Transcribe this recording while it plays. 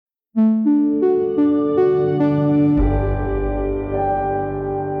An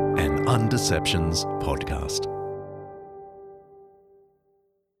Undeceptions podcast.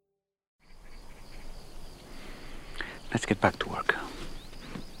 Let's get back to work.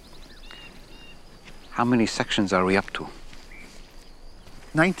 How many sections are we up to?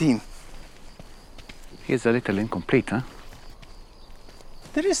 19. Here's a little incomplete, huh?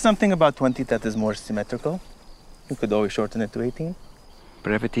 There is something about 20 that is more symmetrical. You could always shorten it to 18.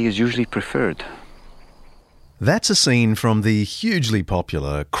 Brevity is usually preferred. That's a scene from the hugely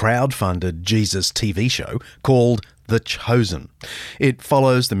popular crowd-funded Jesus TV show called The Chosen. It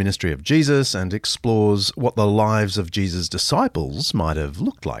follows the ministry of Jesus and explores what the lives of Jesus' disciples might have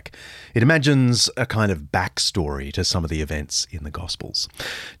looked like. It imagines a kind of backstory to some of the events in the Gospels.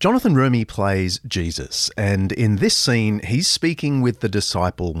 Jonathan Roumie plays Jesus, and in this scene he's speaking with the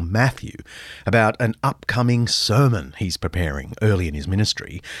disciple Matthew about an upcoming sermon he's preparing early in his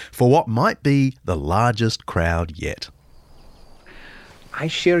ministry for what might be the largest crowd yet. I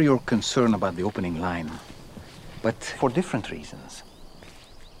share your concern about the opening line, but for different reasons.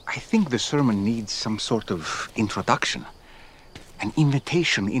 I think the sermon needs some sort of introduction, an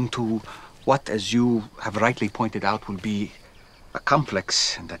invitation into what, as you have rightly pointed out, will be a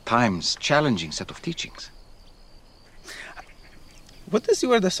complex and at times challenging set of teachings. What does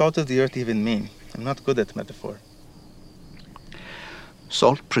 "you are the salt of the earth" even mean? I'm not good at metaphor.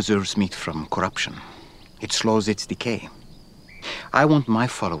 Salt preserves meat from corruption. It slows its decay. I want my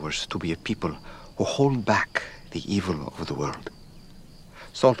followers to be a people who hold back the evil of the world.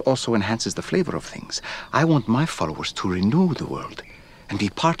 Salt also enhances the flavor of things. I want my followers to renew the world and be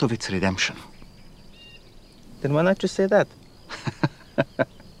part of its redemption. Then why not just say that?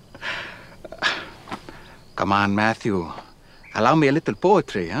 Come on, Matthew. Allow me a little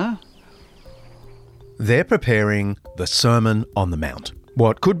poetry, huh? They're preparing the Sermon on the Mount,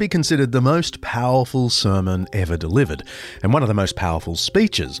 what could be considered the most powerful sermon ever delivered, and one of the most powerful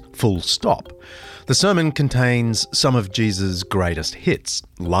speeches, full stop. The sermon contains some of Jesus' greatest hits: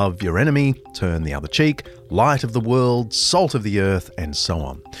 love your enemy, turn the other cheek, light of the world, salt of the earth, and so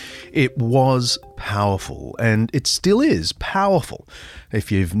on. It was powerful, and it still is powerful.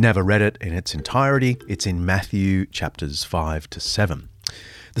 If you've never read it in its entirety, it's in Matthew chapters 5 to 7.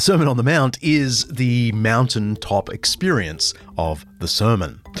 The Sermon on the Mount is the mountaintop experience of the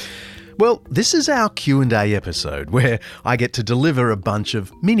sermon. Well, this is our Q&A episode where I get to deliver a bunch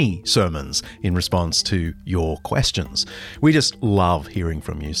of mini sermons in response to your questions. We just love hearing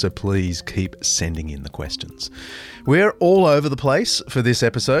from you, so please keep sending in the questions. We're all over the place for this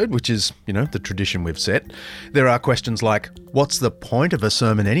episode, which is, the tradition we've set. There are questions like, what's the point of a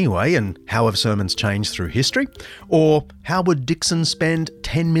sermon anyway, and how have sermons changed through history? Or how would Dixon spend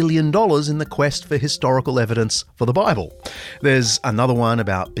 $10 million in the quest for historical evidence for the Bible? There's another one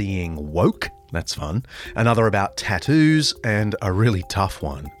about being woke. That's fun. Another about tattoos, and a really tough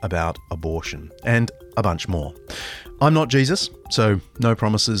one about abortion, and a bunch more. I'm not Jesus, so no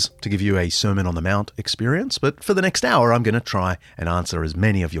promises to give you a Sermon on the Mount experience, but for the next hour I'm going to try and answer as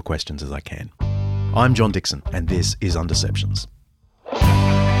many of your questions as I can. I'm John Dixon, and this is Undeceptions.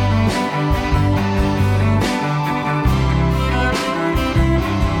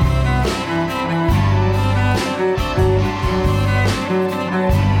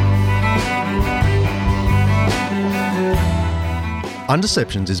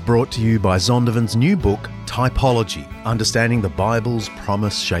 Undeceptions is brought to you by Zondovan's new book, Typology, Understanding the Bible's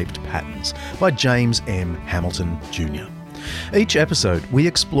Promise-Shaped Patterns, by James M. Hamilton, Jr. Each episode, we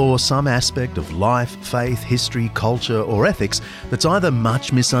explore some aspect of life, faith, history, culture, or ethics that's either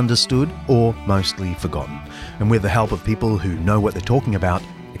much misunderstood or mostly forgotten. And with the help of people who know what they're talking about,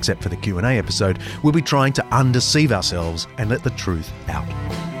 except for the Q&A episode, we'll be trying to undeceive ourselves and let the truth out.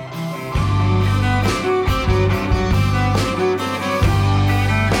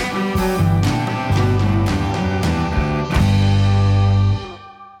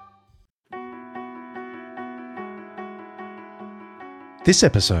 This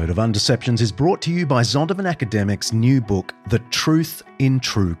episode of Undeceptions is brought to you by Zondervan Academic's new book, The Truth in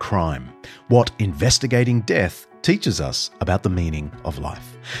True Crime: What Investigating Death Teaches Us About the Meaning of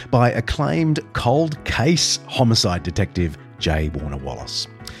Life, by acclaimed cold case homicide detective J. Warner Wallace.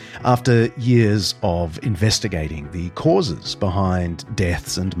 After years of investigating the causes behind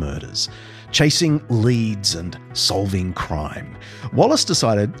deaths and murders, chasing leads and solving crime, Wallace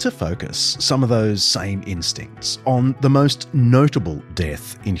decided to focus some of those same instincts on the most notable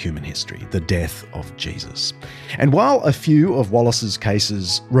death in human history, the death of Jesus. And while a few of Wallace's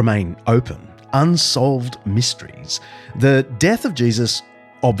cases remain open, unsolved mysteries, the death of Jesus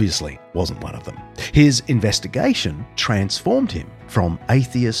obviously wasn't one of them. His investigation transformed him from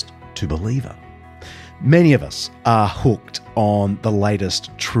atheist to believer. Many of us are hooked on the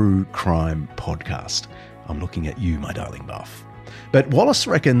latest true crime podcast. I'm looking at you, my darling buff. But Wallace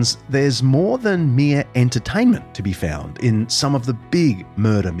reckons there's more than mere entertainment to be found in some of the big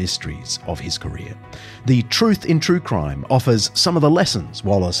murder mysteries of his career. The Truth in True Crime offers some of the lessons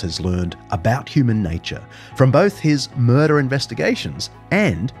Wallace has learned about human nature from both his murder investigations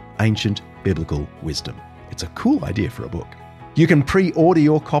and ancient biblical wisdom. It's a cool idea for a book. You can pre-order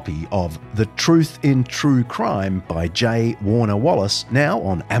your copy of The Truth in True Crime by J. Warner Wallace, now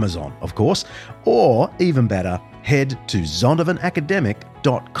on Amazon, of course, or even better, head to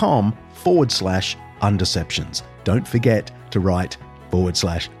zondervanacademic.com/undeceptions. Don't forget to write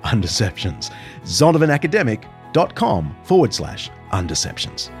 /undeceptions.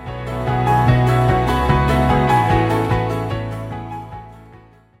 zondervanacademic.com/undeceptions.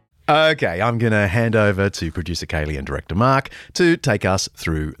 Okay, I'm going to hand over to producer Kaylee and director Mark to take us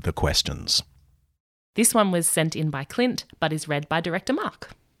through the questions. This one was sent in by Clint, but is read by director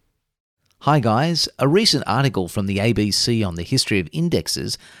Mark. Hi guys, a recent article from the ABC on the history of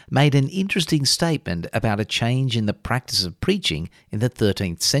indexes made an interesting statement about a change in the practice of preaching in the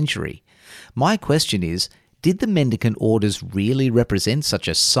 13th century. My question is, did the mendicant orders really represent such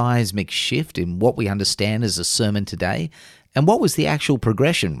a seismic shift in what we understand as a sermon today? And what was the actual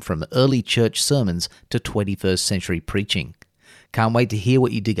progression from early church sermons to 21st century preaching? Can't wait to hear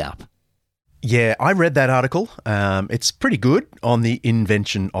what you dig up. Yeah, I read that article. It's pretty good on the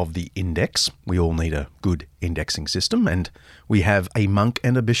invention of the index. We all need a good indexing system, and we have a monk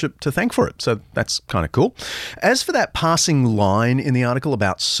and a bishop to thank for it. So that's kind of cool. As for that passing line in the article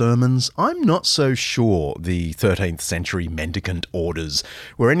about sermons, I'm not so sure the 13th century mendicant orders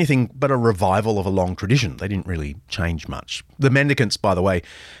were anything but a revival of a long tradition. They didn't really change much. The mendicants, by the way,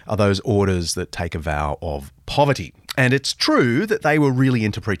 are those orders that take a vow of poverty. And it's true that they were really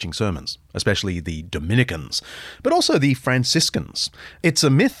into preaching sermons, especially the Dominicans, but also the Franciscans. It's a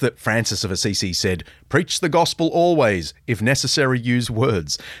myth that Francis of Assisi said, "Preach the gospel always, if necessary use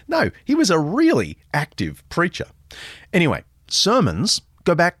words." No, he was a really active preacher. Anyway, sermons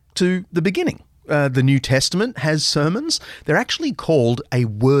go back to the beginning. The New Testament has sermons. They're actually called a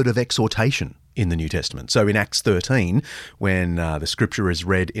word of exhortation in the New Testament. So in Acts 13, when the scripture is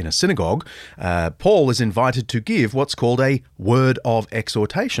read in a synagogue, Paul is invited to give what's called a word of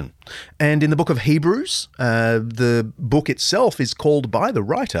exhortation. And in the book of Hebrews, the book itself is called by the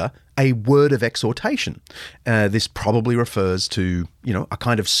writer a word of exhortation. This probably refers to, a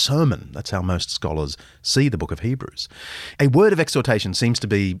kind of sermon. That's how most scholars see the book of Hebrews. A word of exhortation seems to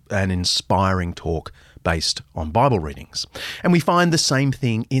be an inspiring talk based on Bible readings. And we find the same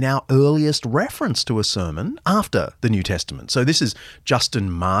thing in our earliest reference to a sermon after the New Testament. So this is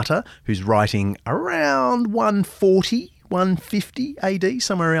Justin Martyr, who's writing around 140, 150 AD,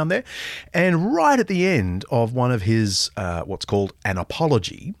 somewhere around there. And right at the end of one of his, what's called an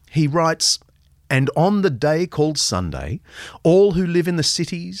apology, he writes, "And on the day called Sunday, all who live in the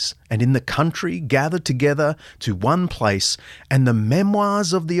cities and in the country gather together to one place, and the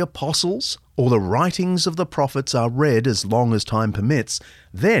memoirs of the apostles or the writings of the prophets are read as long as time permits.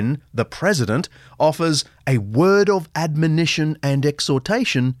 Then the president offers a word of admonition and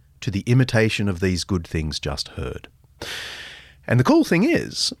exhortation to the imitation of these good things just heard." And the cool thing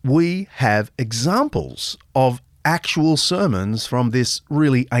is, we have examples of actual sermons from this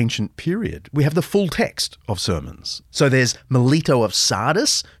really ancient period. We have the full text of sermons. So there's Melito of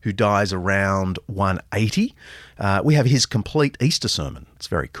Sardis, who dies around 180. We have his complete Easter sermon. It's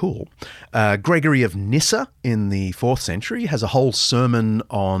very cool. Gregory of Nyssa in the 4th century has a whole sermon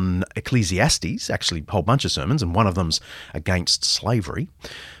on Ecclesiastes, actually a whole bunch of sermons, and one of them's against slavery.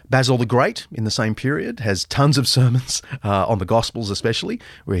 Basil the Great, in the same period, has tons of sermons on the Gospels especially,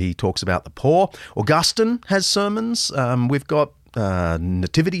 where he talks about the poor. Augustine has sermons. We've got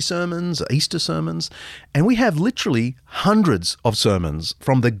nativity sermons, Easter sermons, and we have literally hundreds of sermons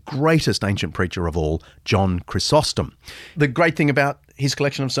from the greatest ancient preacher of all, John Chrysostom. The great thing about his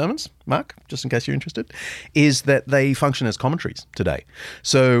collection of sermons, Mark, just in case you're interested, is that they function as commentaries today.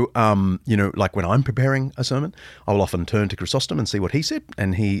 So, like when I'm preparing a sermon, I'll often turn to Chrysostom and see what he said,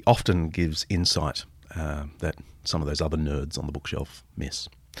 and he often gives insight that some of those other nerds on the bookshelf miss.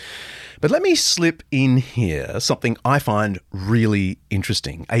 But let me slip in here something I find really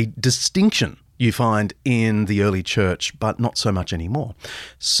interesting, a distinction you find in the early church, but not so much anymore.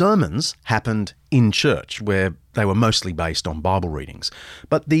 Sermons happened in church, where they were mostly based on Bible readings.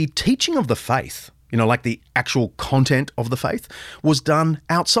 But the teaching of the faith, like the actual content of the faith, was done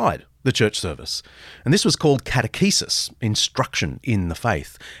outside the church service. And this was called catechesis, instruction in the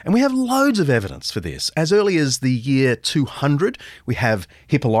faith. And we have loads of evidence for this. As early as the year 200, we have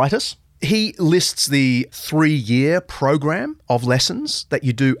Hippolytus. He lists the 3-year program of lessons that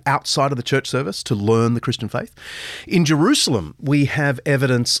you do outside of the church service to learn the Christian faith. In Jerusalem, we have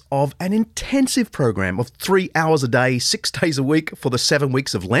evidence of an intensive program of 3 hours a day, 6 days a week for the 7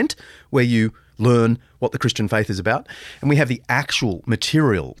 weeks of Lent, where you learn what the Christian faith is about. And we have the actual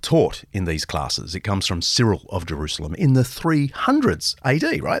material taught in these classes. It comes from Cyril of Jerusalem in the 300s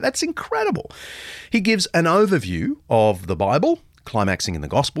AD, right? That's incredible. He gives an overview of the Bible, climaxing in the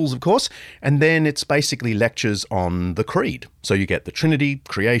Gospels, of course, and then it's basically lectures on the Creed. So you get the Trinity,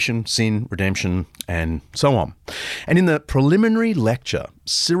 creation, sin, redemption, and so on. And in the preliminary lecture,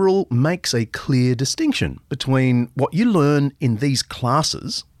 Cyril makes a clear distinction between what you learn in these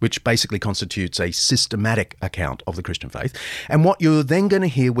classes, which basically constitutes a systematic account of the Christian faith, and what you're then going to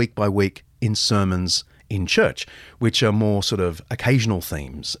hear week by week in sermons in church, which are more sort of occasional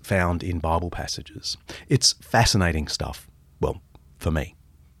themes found in Bible passages. It's fascinating stuff. Well, for me.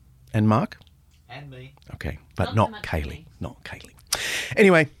 And Mark? And me. Okay, but not Kaylee. Not Kaylee.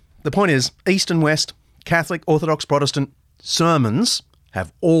 Anyway, the point is, East and West, Catholic, Orthodox, Protestant, sermons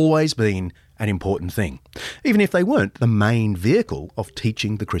have always been an important thing, even if they weren't the main vehicle of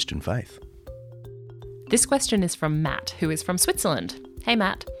teaching the Christian faith. This question is from Matt, who is from Switzerland. Hey,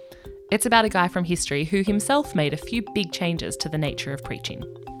 Matt. It's about a guy from history who himself made a few big changes to the nature of preaching.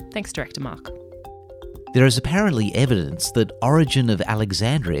 Thanks, Director Mark. There is apparently evidence that Origen of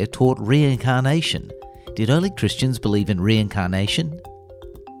Alexandria taught reincarnation. Did early Christians believe in reincarnation?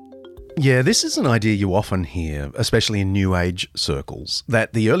 Yeah, this is an idea you often hear, especially in New Age circles,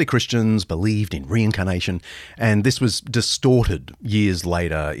 that the early Christians believed in reincarnation, and this was distorted years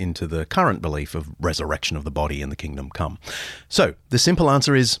later into the current belief of resurrection of the body and the kingdom come. So the simple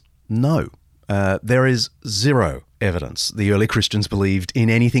answer is no. There is zero evidence the early Christians believed in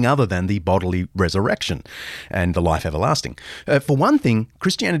anything other than the bodily resurrection and the life everlasting. For one thing,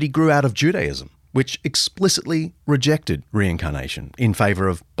 Christianity grew out of Judaism, which explicitly rejected reincarnation in favour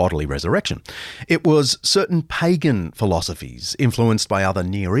of bodily resurrection. It was certain pagan philosophies influenced by other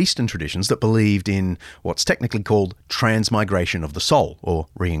Near Eastern traditions that believed in what's technically called transmigration of the soul, or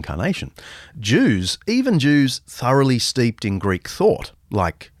reincarnation. Jews, even Jews thoroughly steeped in Greek thought,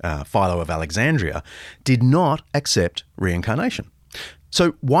 like Philo of Alexandria, did not accept reincarnation.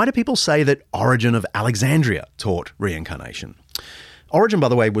 So why do people say that Origen of Alexandria taught reincarnation? Origen, by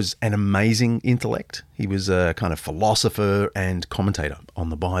the way, was an amazing intellect. He was a kind of philosopher and commentator on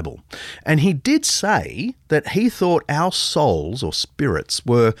the Bible. And he did say that he thought our souls or spirits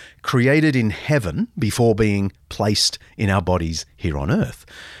were created in heaven before being placed in our bodies here on earth.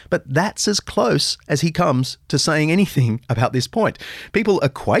 But that's as close as he comes to saying anything about this point. People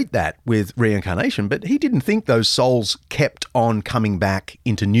equate that with reincarnation, but he didn't think those souls kept on coming back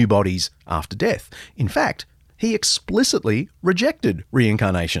into new bodies after death. In fact, he explicitly rejected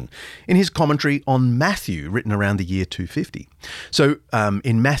reincarnation in his commentary on Matthew, written around the year 250. So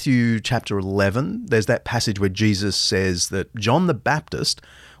in Matthew chapter 11, there's that passage where Jesus says that John the Baptist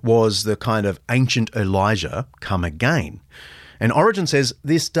was the kind of ancient Elijah come again. And Origen says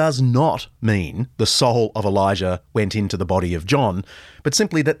this does not mean the soul of Elijah went into the body of John, but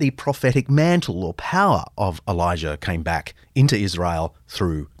simply that the prophetic mantle or power of Elijah came back into Israel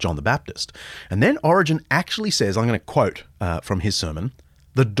through John the Baptist. And then Origen actually says, I'm going to quote from his sermon,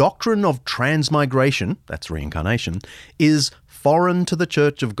 "The doctrine of transmigration," that's reincarnation, "is foreign to the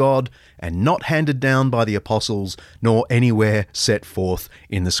Church of God and not handed down by the apostles, nor anywhere set forth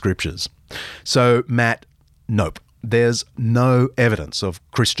in the scriptures." So, Matt, nope. There's no evidence of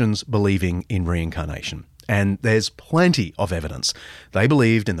Christians believing in reincarnation. And there's plenty of evidence they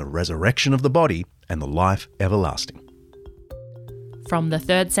believed in the resurrection of the body and the life everlasting. From the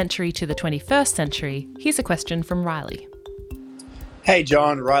 3rd century to the 21st century, here's a question from Riley. Hey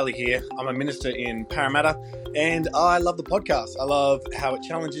John, Riley here. I'm a minister in Parramatta and I love the podcast. I love how it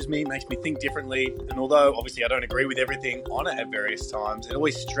challenges me, makes me think differently, and although obviously I don't agree with everything on it at various times, it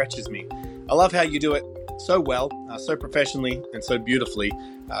always stretches me. I love how you do it so well, so professionally and so beautifully,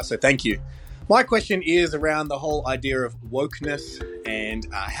 so thank you. My question is around the whole idea of wokeness and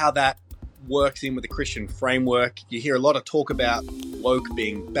how that works in with the Christian framework. You hear a lot of talk about woke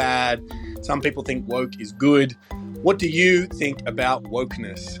being bad. Some people think woke is good. What do you think about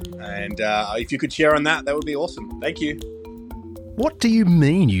wokeness? And if you could share on that, that would be awesome. Thank you. What do you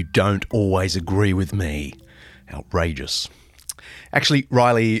mean you don't always agree with me? Outrageous. Actually,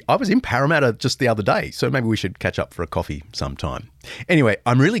 Riley, I was in Parramatta just the other day, so maybe we should catch up for a coffee sometime. Anyway,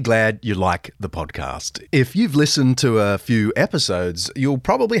 I'm really glad you like the podcast. If you've listened to a few episodes, you'll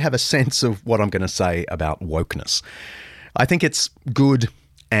probably have a sense of what I'm going to say about wokeness. I think it's good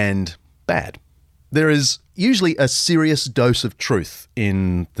and bad. There is usually a serious dose of truth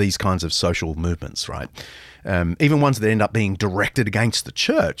in these kinds of social movements, right? Even ones that end up being directed against the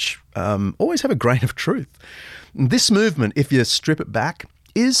church always have a grain of truth. This movement, if you strip it back,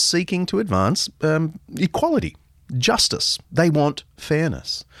 is seeking to advance equality, justice. They want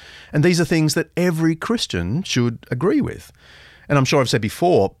fairness. And these are things that every Christian should agree with. And I'm sure I've said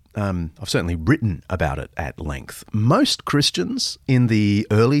before, I've certainly written about it at length. Most Christians in the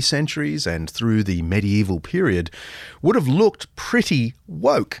early centuries and through the medieval period would have looked pretty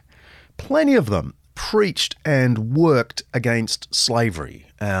woke. Plenty of them preached and worked against slavery,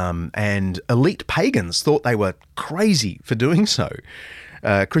 and elite pagans thought they were crazy for doing so.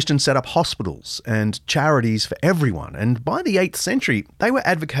 Christians set up hospitals and charities for everyone, and by the 8th century, they were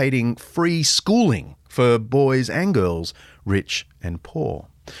advocating free schooling for boys and girls, rich and poor.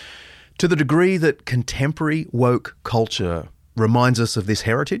 To the degree that contemporary woke culture reminds us of this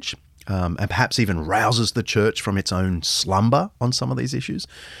heritage, and perhaps even rouses the church from its own slumber on some of these issues,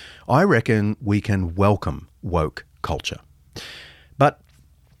 I reckon we can welcome woke culture. But,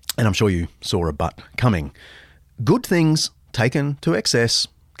 and I'm sure you saw a but coming, good things taken to excess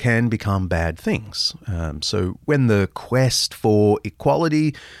can become bad things. So when the quest for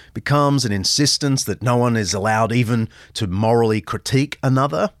equality becomes an insistence that no one is allowed even to morally critique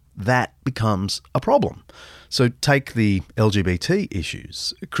another, that becomes a problem. So take the LGBT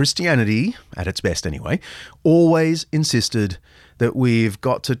issues. Christianity, at its best anyway, always insisted that we've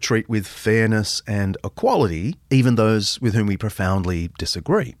got to treat with fairness and equality even those with whom we profoundly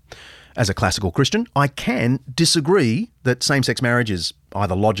disagree. As a classical Christian, I can disagree that same-sex marriage is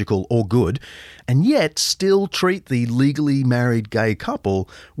either logical or good, and yet still treat the legally married gay couple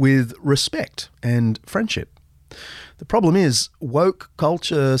with respect and friendship. The problem is, woke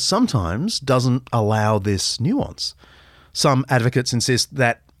culture sometimes doesn't allow this nuance. Some advocates insist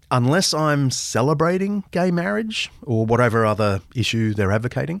that unless I'm celebrating gay marriage or whatever other issue they're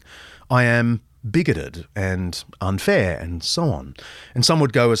advocating, I am bigoted and unfair and so on. And some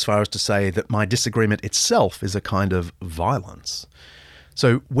would go as far as to say that my disagreement itself is a kind of violence.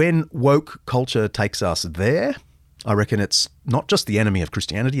 So when woke culture takes us there, I reckon it's not just the enemy of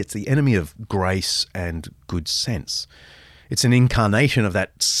Christianity, it's the enemy of grace and good sense. It's an incarnation of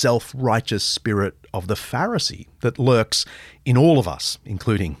that self-righteous spirit of the Pharisee that lurks in all of us,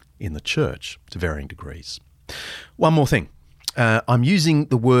 including in the church to varying degrees. One more thing. I'm using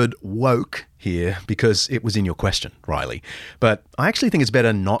the word woke here because it was in your question, Riley. But I actually think it's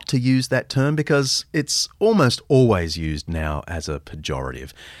better not to use that term because it's almost always used now as a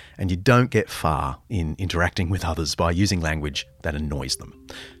pejorative, and you don't get far in interacting with others by using language that annoys them.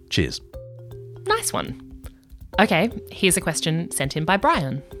 Cheers. Nice one. Okay, here's a question sent in by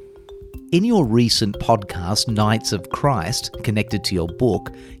Brian. In your recent podcast, Knights of Christ, connected to your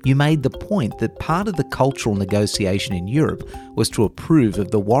book, you made the point that part of the cultural negotiation in Europe was to approve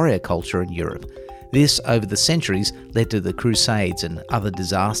of the warrior culture in Europe. This, over the centuries, led to the Crusades and other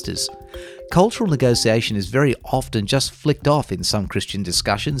disasters. Cultural negotiation is very often just flicked off in some Christian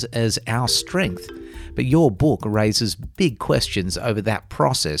discussions as our strength. But your book raises big questions over that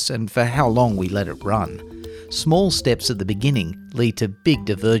process and for how long we let it run. Small steps at the beginning lead to big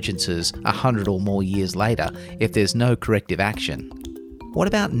divergences 100 or more years later if there's no corrective action. What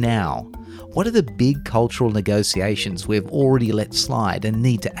about now? What are the big cultural negotiations we've already let slide and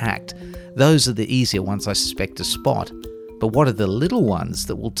need to act? Those are the easier ones I suspect to spot. But what are the little ones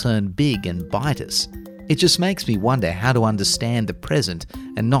that will turn big and bite us? It just makes me wonder how to understand the present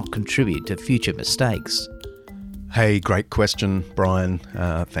and not contribute to future mistakes. Hey, great question, Brian.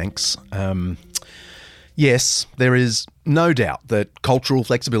 Thanks. Yes, there is no doubt that cultural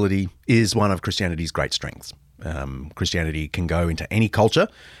flexibility is one of Christianity's great strengths. Christianity can go into any culture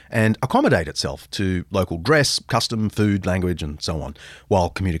and accommodate itself to local dress, custom, food, language, and so on, while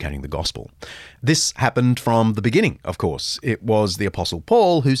communicating the gospel. This happened from the beginning, of course. It was the Apostle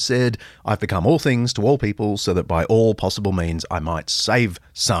Paul who said, "I've become all things to all people so that by all possible means I might save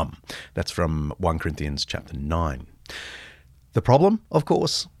some." That's from 1 Corinthians chapter 9. The problem, of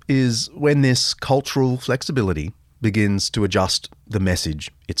course, is when this cultural flexibility begins to adjust the message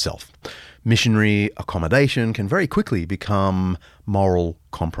itself. Missionary accommodation can very quickly become moral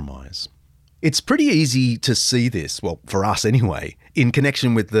compromise. It's pretty easy to see this, well, for us anyway, in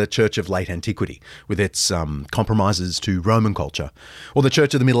connection with the Church of late antiquity, with its compromises to Roman culture, or the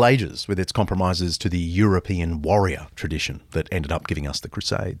Church of the Middle Ages, with its compromises to the European warrior tradition that ended up giving us the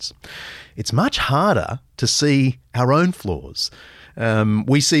Crusades. It's much harder to see our own flaws.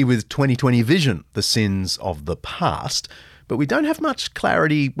 We see with 2020 vision the sins of the past, but we don't have much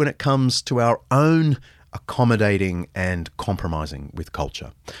clarity when it comes to our own accommodating and compromising with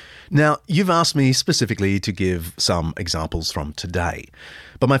culture. Now, you've asked me specifically to give some examples from today,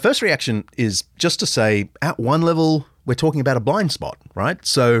 but my first reaction is just to say, at one level, we're talking about a blind spot, right?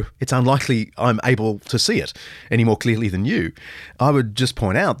 So it's unlikely I'm able to see it any more clearly than you. I would just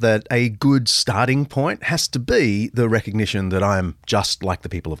point out that a good starting point has to be the recognition that I'm just like the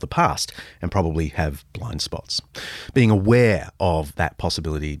people of the past and probably have blind spots. Being aware of that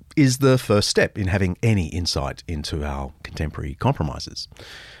possibility is the first step in having any insight into our contemporary compromises.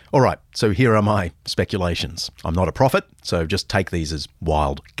 All right, so here are my speculations. I'm not a prophet, so just take these as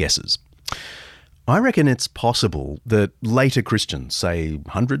wild guesses. I reckon it's possible that later Christians, say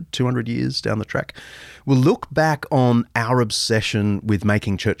 100, 200 years down the track, will look back on our obsession with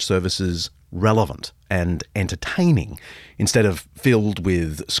making church services relevant and entertaining instead of filled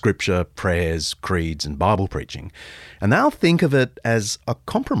with scripture, prayers, creeds, and Bible preaching. And they'll think of it as a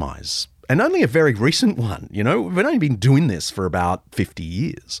compromise, and only a very recent one. You know, we've only been doing this for about 50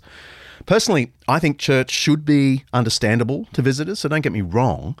 years. Personally, I think church should be understandable to visitors, so don't get me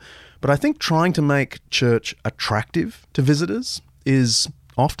wrong. But I think trying to make church attractive to visitors is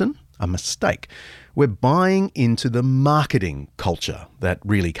often a mistake. We're buying into the marketing culture that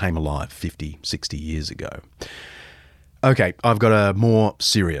really came alive 50, 60 years ago. Okay, I've got a more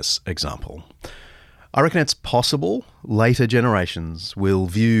serious example. I reckon it's possible later generations will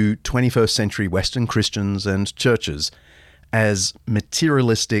view 21st century Western Christians and churches as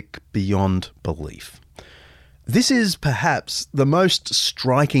materialistic beyond belief. This is perhaps the most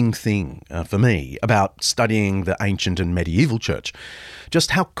striking thing for me about studying the ancient and medieval church,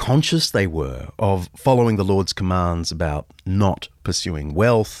 just how conscious they were of following the Lord's commands about not pursuing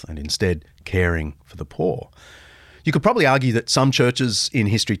wealth and instead caring for the poor. You could probably argue that some churches in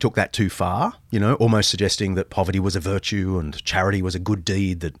history took that too far, you know, almost suggesting that poverty was a virtue and charity was a good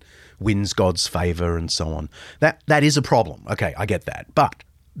deed that wins God's favour and so on. That is a problem. Okay, I get that. But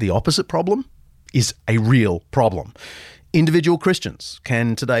the opposite problem is a real problem. Individual Christians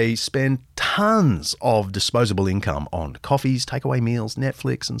can today spend tons of disposable income on coffees, takeaway meals,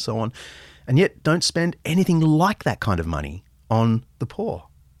 Netflix, and so on, and yet don't spend anything like that kind of money on the poor.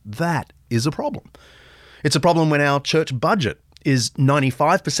 That is a problem. It's a problem when our church budget is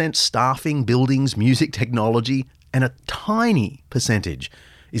 95% staffing, buildings, music, technology, and a tiny percentage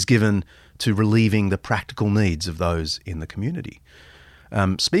is given to relieving the practical needs of those in the community.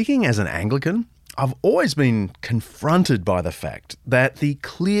 Speaking as an Anglican, I've always been confronted by the fact that the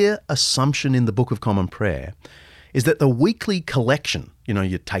clear assumption in the Book of Common Prayer is that the weekly collection, you know,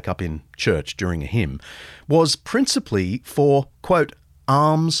 you take up in church during a hymn, was principally for, quote,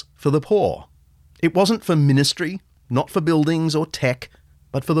 alms for the poor. It wasn't for ministry, not for buildings or tech,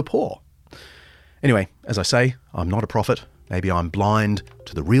 but for the poor. Anyway, as I say, I'm not a prophet. Maybe I'm blind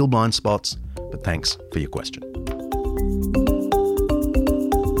to the real blind spots, but thanks for your question.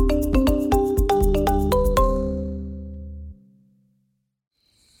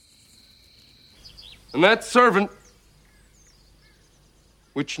 And that servant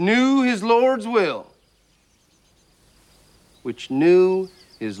which knew his Lord's will,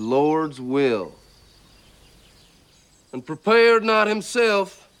 and prepared not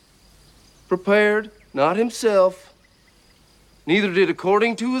himself, neither did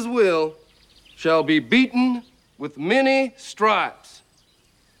according to his will, shall be beaten with many stripes.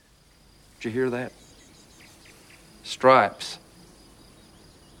 Did you hear that? Stripes.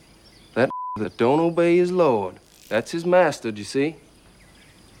 That don't obey his Lord, that's his master, do you see?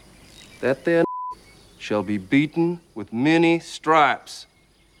 That there shall be beaten with many stripes.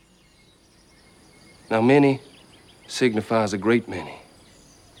 Now many signifies a great many.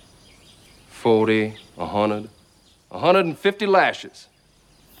 40, 100, 150 lashes.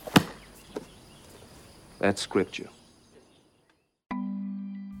 That's scripture.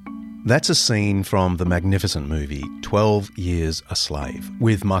 That's a scene from the magnificent movie 12 Years a Slave,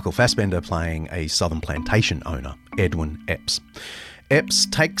 with Michael Fassbender playing a southern plantation owner, Edwin Epps. Epps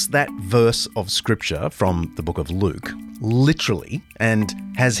takes that verse of scripture from the book of Luke literally and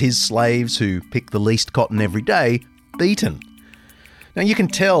has his slaves who pick the least cotton every day beaten. Now you can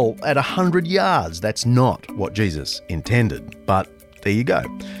tell at 100 yards that's not what Jesus intended, but there you go.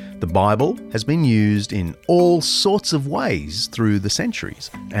 The Bible has been used in all sorts of ways through the centuries,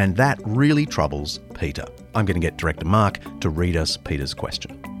 and that really troubles Peter. I'm going to get Director Mark to read us Peter's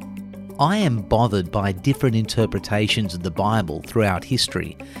question. I am bothered by different interpretations of the Bible throughout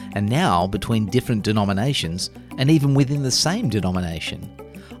history, and now between different denominations, and even within the same denomination.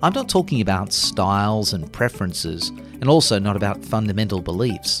 I'm not talking about styles and preferences, and also not about fundamental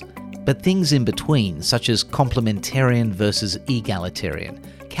beliefs, but things in between, such as complementarian versus egalitarian,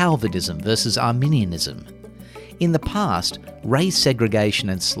 Calvinism versus Arminianism. In the past, race segregation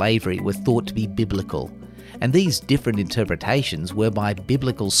and slavery were thought to be biblical, and these different interpretations were by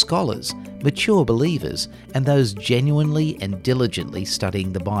biblical scholars, mature believers, and those genuinely and diligently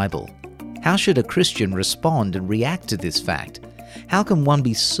studying the Bible. How should a Christian respond and react to this fact? How can one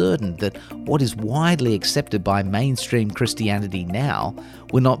be certain that what is widely accepted by mainstream Christianity now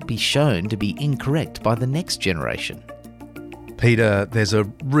will not be shown to be incorrect by the next generation? Peter, there's a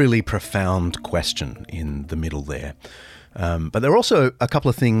really profound question in the middle there. But there are also a couple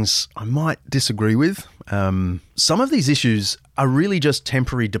of things I might disagree with. Some of these issues are really just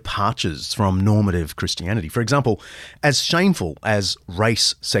temporary departures from normative Christianity. For example, as shameful as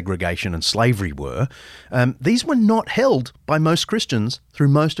race segregation and slavery were, these were not held by most Christians through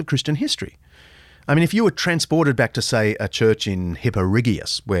most of Christian history. I mean, if you were transported back to, say, a church in Hippo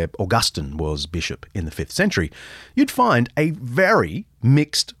Regius, where Augustine was bishop in the 5th century, you'd find a very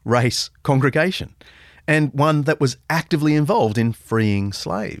mixed race congregation, and one that was actively involved in freeing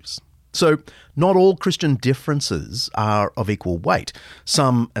slaves. So not all Christian differences are of equal weight.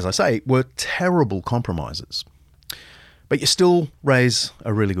 Some, as I say, were terrible compromises. But you still raise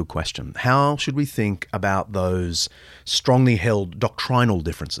a really good question. How should we think about those strongly held doctrinal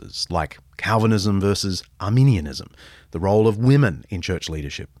differences, like Calvinism versus Arminianism, the role of women in church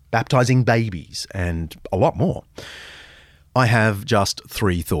leadership, baptizing babies, and a lot more? I have just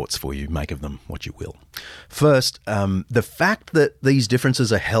 3 thoughts for you. Make of them what you will. First, the fact that these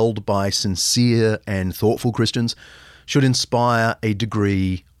differences are held by sincere and thoughtful Christians should inspire a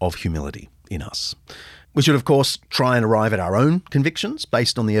degree of humility in us. We should, of course, try and arrive at our own convictions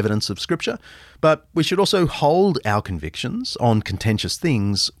based on the evidence of Scripture, but we should also hold our convictions on contentious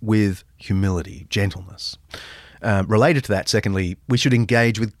things with humility, gentleness. Related to that, secondly, we should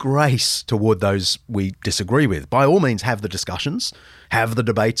engage with grace toward those we disagree with. By all means, have the discussions, have the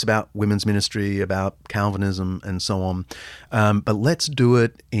debates about women's ministry, about Calvinism, and so on. But let's do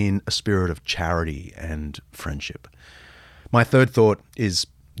it in a spirit of charity and friendship. My third thought is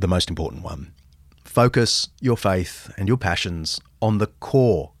the most important one. Focus your faith and your passions on the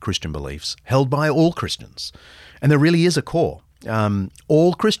core Christian beliefs held by all Christians. And there really is a core.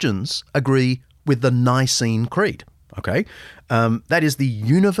 All Christians agree with the Nicene Creed, okay? That is the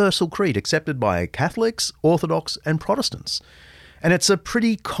universal creed accepted by Catholics, Orthodox, and Protestants. And it's a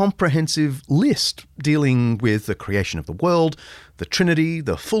pretty comprehensive list dealing with the creation of the world, the Trinity,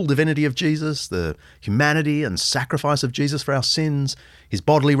 the full divinity of Jesus, the humanity and sacrifice of Jesus for our sins, his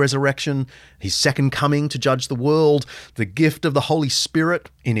bodily resurrection, his second coming to judge the world, the gift of the Holy Spirit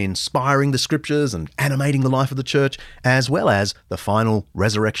in inspiring the Scriptures and animating the life of the church, as well as the final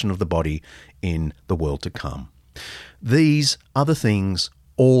resurrection of the body in the world to come. These are the things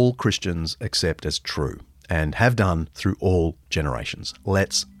all Christians accept as true and have done through all generations.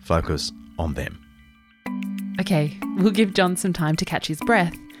 Let's focus on them. Okay, we'll give John some time to catch his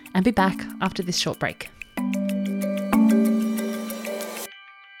breath and be back after this short break.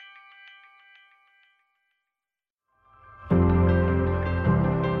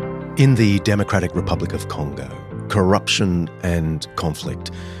 In the Democratic Republic of Congo, corruption and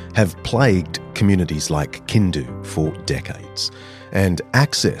conflict have plagued communities like Kindu for decades, and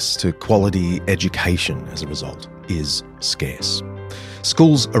access to quality education as a result is scarce.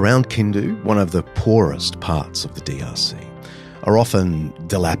 Schools around Kindu, one of the poorest parts of the DRC, are often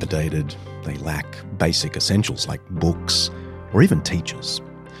dilapidated. They lack basic essentials like books or even teachers.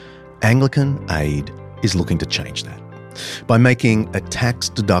 Anglican Aid is looking to change that. By making a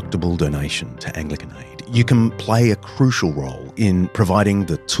tax-deductible donation to Anglican Aid, you can play a crucial role in providing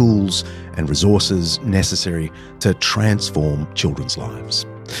the tools and resources necessary to transform children's lives.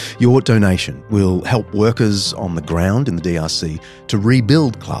 Your donation will help workers on the ground in the DRC to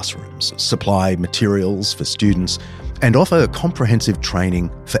rebuild classrooms, supply materials for students, and offer comprehensive training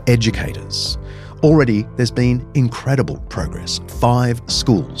for educators. Already, there's been incredible progress. 5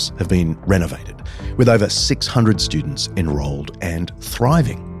 schools have been renovated, with over 600 students enrolled and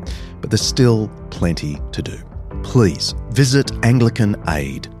thriving. But there's still plenty to do. Please visit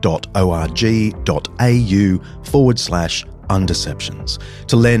anglicanaid.org.au/undeceptions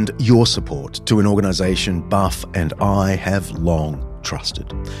to lend your support to an organisation Buff and I have long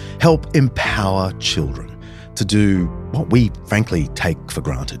trusted. Help empower children to do what we frankly take for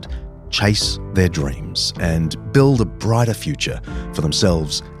granted, chase their dreams and build a brighter future for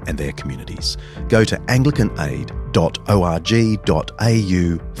themselves and their communities. Go to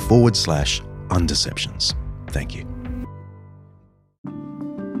anglicanaid.org.au/undeceptions. Thank you.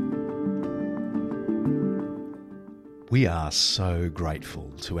 We are so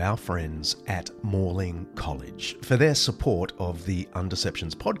grateful to our friends at Morling College for their support of the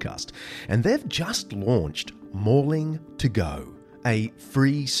Undeceptions podcast. And they've just launched Morling to Go, a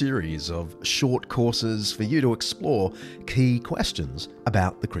free series of short courses for you to explore key questions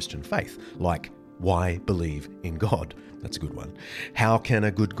about the Christian faith, like why believe in God? That's a good one. How can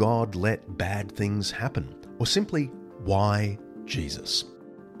a good God let bad things happen? Or simply, why Jesus?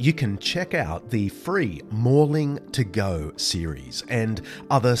 You can check out the free Morling to Go series and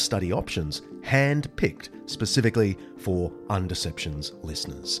other study options hand-picked specifically for Undeceptions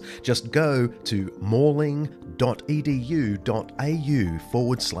listeners. Just go to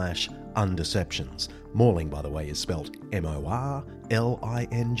morling.edu.au/undeceptions. Morling, by the way, is spelled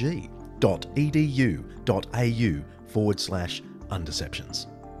morling.edu.au/undeceptions.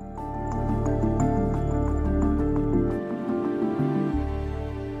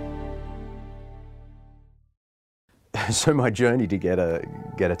 So my journey to get a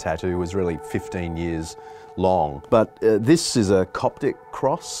tattoo was really 15 years long. But this is a Coptic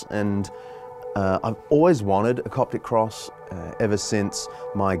cross, and I've always wanted a Coptic cross ever since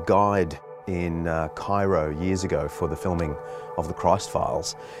my guide in Cairo years ago for the filming of the Christ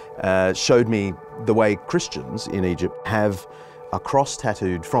Files showed me the way Christians in Egypt have a cross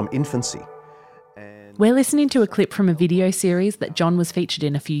tattooed from infancy. We're listening to a clip from a video series that John was featured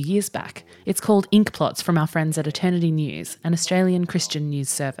in a few years back. It's called Ink Plots from our friends at Eternity News, an Australian Christian news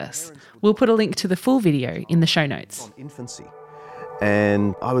service. We'll put a link to the full video in the show notes. From infancy.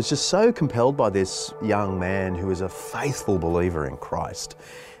 And I was just so compelled by this young man who is a faithful believer in Christ.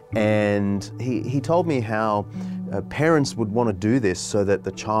 And he told me how parents would want to do this so that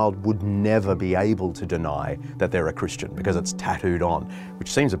the child would never be able to deny that they're a Christian because it's tattooed on,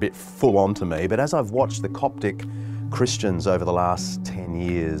 which seems a bit full on to me. But as I've watched the Coptic Christians over the last 10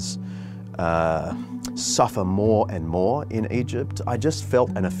 years suffer more and more in Egypt, I just felt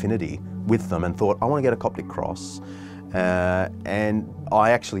an affinity with them and thought, I want to get a Coptic cross. And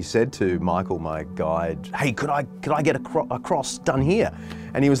I actually said to Michael, my guide, hey, could I get a cross done here?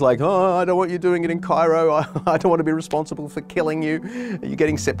 And he was like, oh, I don't want you doing it in Cairo. I don't want to be responsible for killing you. Are you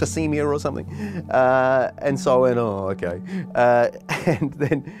getting septicemia or something? And so I went, oh, okay. And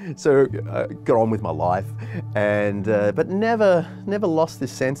then, got on with my life, and but never lost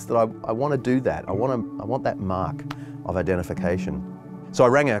this sense that I want to do that. I want that mark of identification. So I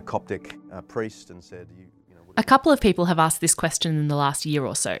rang a Coptic priest and said, A couple of people have asked this question in the last year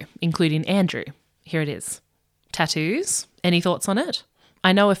or so, including Andrew. Here it is. Tattoos? Any thoughts on it?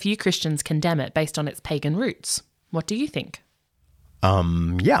 I know a few Christians condemn it based on its pagan roots. What do you think?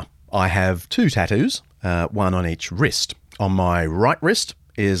 Yeah, I have two tattoos, one on each wrist. On my right wrist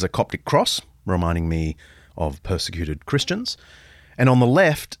is a Coptic cross, reminding me of persecuted Christians. And on the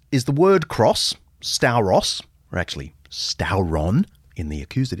left is the word cross, stauros, or actually stauron, in the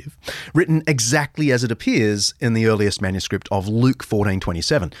accusative, written exactly as it appears in the earliest manuscript of Luke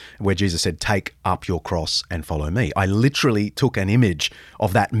 14:27, where Jesus said, take up your cross and follow me. I literally took an image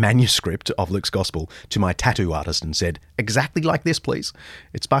of that manuscript of Luke's gospel to my tattoo artist and said, exactly like this, please.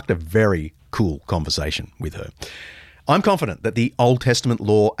 It sparked a very cool conversation with her. I'm confident that the Old Testament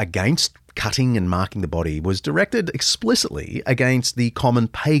law against cutting and marking the body was directed explicitly against the common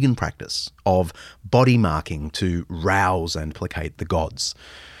pagan practice of body marking to rouse and placate the gods.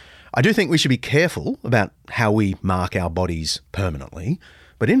 I do think we should be careful about how we mark our bodies permanently,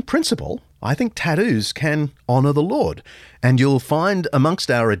 but in principle, I think tattoos can honour the Lord. And you'll find amongst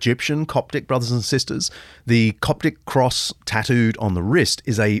our Egyptian Coptic brothers and sisters, the Coptic cross tattooed on the wrist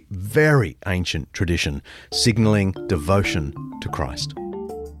is a very ancient tradition, signalling devotion to Christ.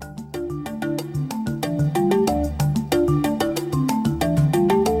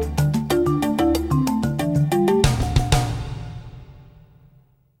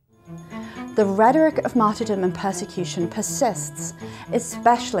 The rhetoric of martyrdom and persecution persists,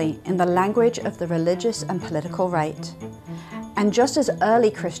 especially in the language of the religious and political right. And just as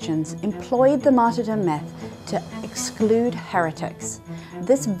early Christians employed the martyrdom myth to exclude heretics,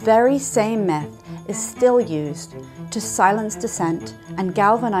 this very same myth is still used to silence dissent and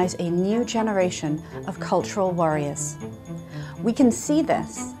galvanize a new generation of cultural warriors. We can see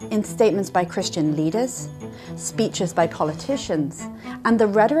this in statements by Christian leaders, speeches by politicians, and the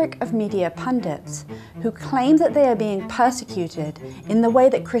rhetoric of media pundits who claim that they are being persecuted in the way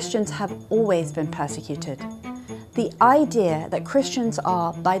that Christians have always been persecuted. The idea that Christians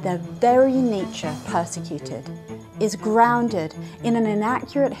are, by their very nature, persecuted is grounded in an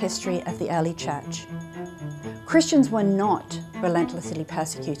inaccurate history of the early church. Christians were not relentlessly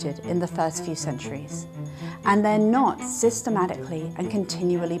persecuted in the first few centuries, and they're not systematically and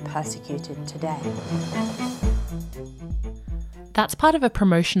continually persecuted today. That's part of a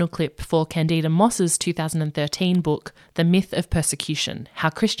promotional clip for Candida Moss's 2013 book, The Myth of Persecution: How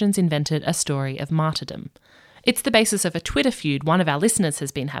Christians Invented a Story of Martyrdom. It's the basis of a Twitter feud one of our listeners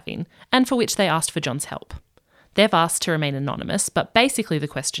has been having, and for which they asked for John's help. They've asked to remain anonymous, but basically the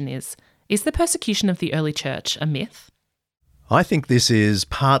question is the persecution of the early church a myth? I think this is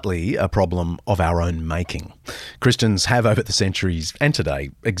partly a problem of our own making. Christians have over the centuries and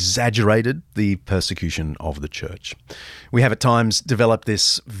today exaggerated the persecution of the church. We have at times developed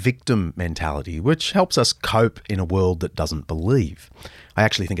this victim mentality, which helps us cope in a world that doesn't believe. I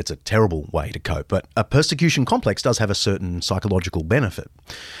actually think it's a terrible way to cope, but a persecution complex does have a certain psychological benefit.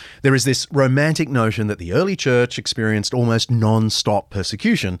 There is this romantic notion that the early church experienced almost non-stop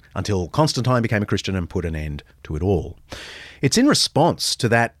persecution until Constantine became a Christian and put an end to it all. It's in response to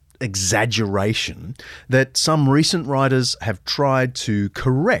that exaggeration that some recent writers have tried to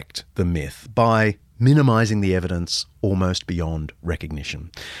correct the myth by minimising the evidence almost beyond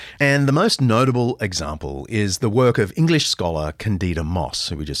recognition. And the most notable example is the work of English scholar Candida Moss,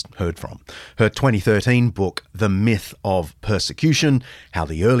 who we just heard from. Her 2013 book, The Myth of Persecution: How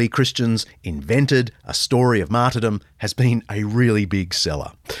the Early Christians Invented a Story of Martyrdom, has been a really big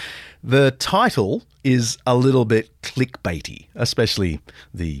seller. The title is a little bit clickbaity, especially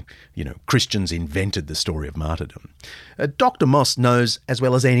the, Christians invented the story of martyrdom. Dr. Moss knows as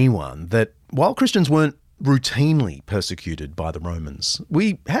well as anyone that while Christians weren't routinely persecuted by the Romans,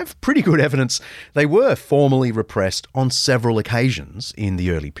 we have pretty good evidence they were formally repressed on several occasions in the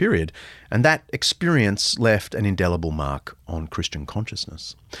early period, and that experience left an indelible mark on Christian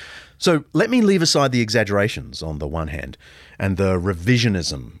consciousness. So let me leave aside the exaggerations on the one hand and the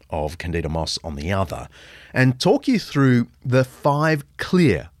revisionism of Candida Moss on the other, and talk you through the 5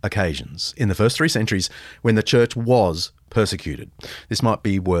 clear occasions in the first 3 centuries when the church was persecuted. This might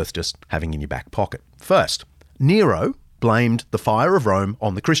be worth just having in your back pocket. First, Nero blamed the fire of Rome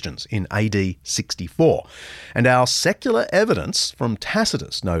on the Christians in AD 64. And our secular evidence, from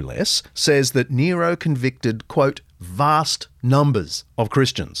Tacitus no less, says that Nero convicted, quote, vast numbers of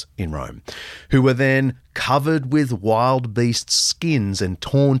Christians in Rome, who were then covered with wild beasts' skins and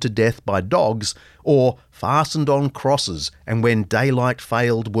torn to death by dogs, or fastened on crosses, and when daylight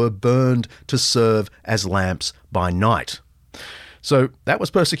failed were burned to serve as lamps by night. So that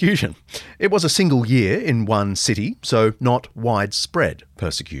was persecution. It was a single year in one city, so not widespread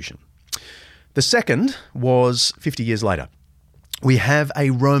persecution. The second was 50 years later. We have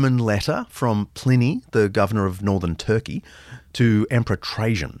a Roman letter from Pliny, the governor of northern Turkey, to Emperor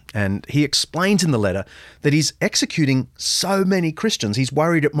Trajan. And he explains in the letter that he's executing so many Christians, he's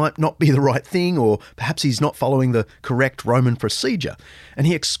worried it might not be the right thing, or perhaps he's not following the correct Roman procedure. And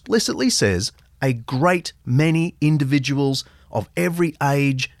he explicitly says a great many individuals of every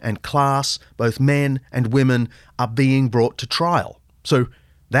age and class, both men and women, are being brought to trial. So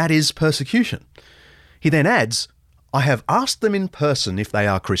that is persecution. He then adds, I have asked them in person if they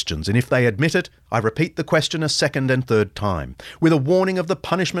are Christians, and if they admit it, I repeat the question a second and third time, with a warning of the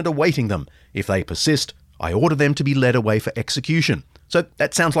punishment awaiting them. If they persist, I order them to be led away for execution. So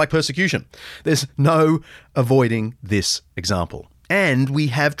that sounds like persecution. There's no avoiding this example. And we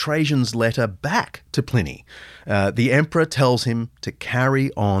have Trajan's letter back to Pliny. The emperor tells him to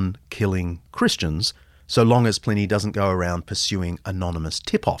carry on killing Christians so long as Pliny doesn't go around pursuing anonymous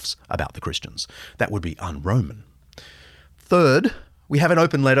tip-offs about the Christians. That would be un-Roman. Third, we have an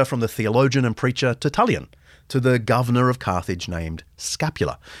open letter from the theologian and preacher Tertullian to the governor of Carthage named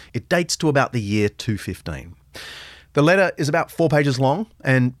Scapula. It dates to about the year 215. The letter is about 4 pages long,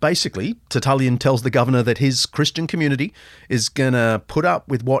 and basically Tertullian tells the governor that his Christian community is going to put up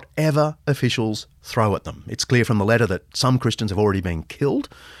with whatever officials throw at them. It's clear from the letter that some Christians have already been killed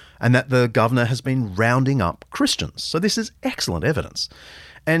and that the governor has been rounding up Christians. So this is excellent evidence.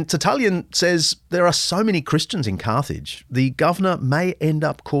 And Tertullian says there are so many Christians in Carthage, the governor may end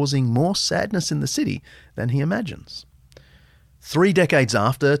up causing more sadness in the city than he imagines. 3 decades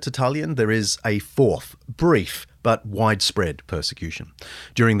after Tertullian, there is a fourth, brief but widespread persecution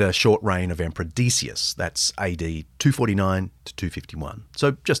during the short reign of Emperor Decius. That's AD 249 to 251,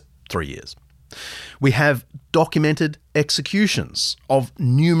 so just 3 years. We have documented executions of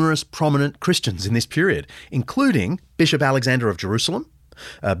numerous prominent Christians in this period, including Bishop Alexander of Jerusalem,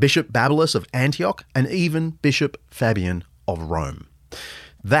 Bishop Babylas of Antioch, and even Bishop Fabian of Rome.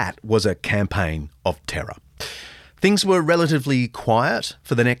 That was a campaign of terror. Things were relatively quiet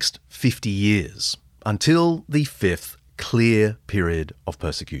for the next 50 years, until the fifth clear period of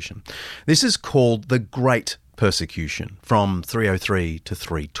persecution. This is called the Great Persecution, from 303 to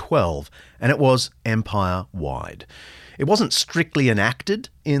 312, and it was empire-wide. It wasn't strictly enacted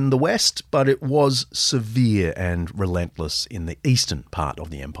in the West, but it was severe and relentless in the eastern part of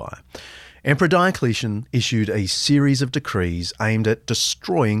the empire. Emperor Diocletian issued a series of decrees aimed at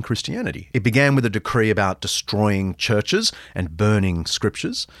destroying Christianity. It began with a decree about destroying churches and burning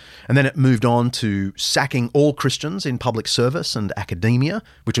scriptures, and then it moved on to sacking all Christians in public service and academia,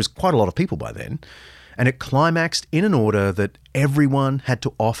 which was quite a lot of people by then, and it climaxed in an order that everyone had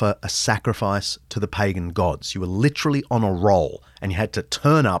to offer a sacrifice to the pagan gods. You were literally on a roll, and you had to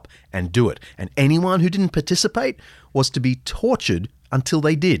turn up and do it, and anyone who didn't participate was to be tortured until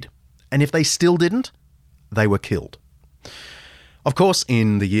they did. And if they still didn't, they were killed. Of course,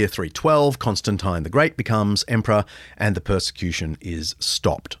 in the year 312, Constantine the Great becomes emperor and the persecution is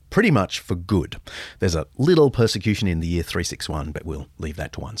stopped, pretty much for good. There's a little persecution in the year 361, but we'll leave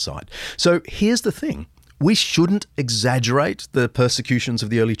that to one side. So here's the thing. We shouldn't exaggerate the persecutions of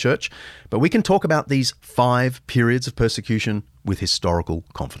the early church, but we can talk about these 5 periods of persecution with historical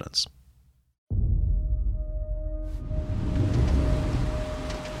confidence.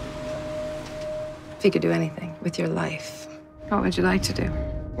 If you could do anything with your life, what would you like to do?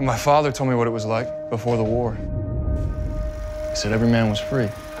 Well, my father told me what it was like before the war. He said every man was free.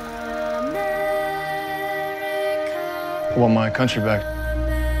 I want my country back.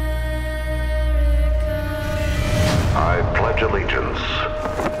 I pledge allegiance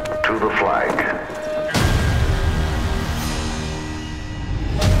to the flag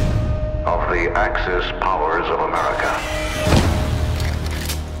of the Axis powers of America.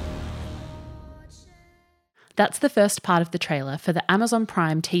 That's the first part of the trailer for the Amazon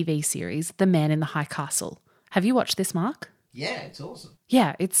Prime TV series, The Man in the High Castle. Have you watched this, Mark? Yeah, it's awesome.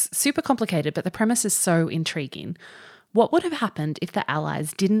 Yeah, it's super complicated, but the premise is so intriguing. What would have happened if the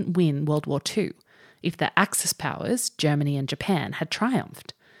Allies didn't win World War II? If the Axis powers, Germany and Japan, had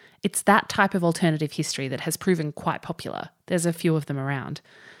triumphed? It's that type of alternative history that has proven quite popular. There's a few of them around.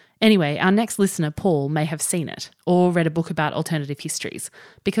 Anyway, our next listener, Paul, may have seen it or read a book about alternative histories,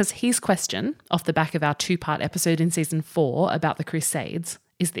 because his question, off the back of our 2-part episode in Season 4 about the Crusades,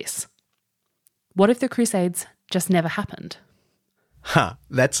 is this. What if the Crusades just never happened?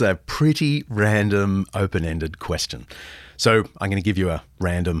 That's a pretty random, open-ended question. So I'm going to give you a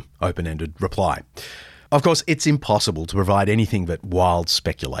random, open-ended reply. Of course, it's impossible to provide anything but wild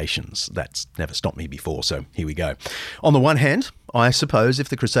speculations. That's never stopped me before, so here we go. On the one hand, I suppose if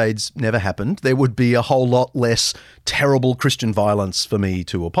the Crusades never happened, there would be a whole lot less terrible Christian violence for me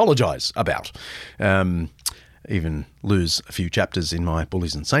to apologise about. Even lose a few chapters in my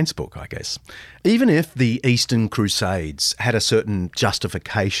Bullies and Saints book, I guess. Even if the Eastern Crusades had a certain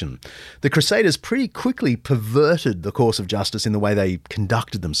justification, the Crusaders pretty quickly perverted the course of justice in the way they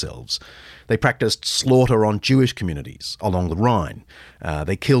conducted themselves. They practiced slaughter on Jewish communities along the Rhine.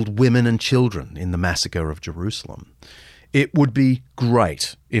 They killed women and children in the massacre of Jerusalem. It would be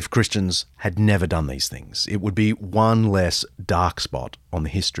great if Christians had never done these things. It would be one less dark spot on the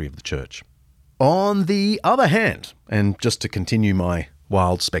history of the church. On the other hand, and just to continue my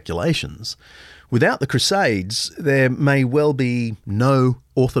wild speculations, without the Crusades, there may well be no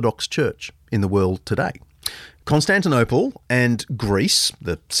Orthodox Church in the world today. Constantinople and Greece,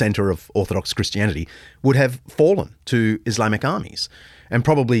 the centre of Orthodox Christianity, would have fallen to Islamic armies, and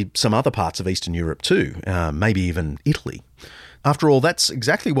probably some other parts of Eastern Europe too, maybe even Italy. After all, that's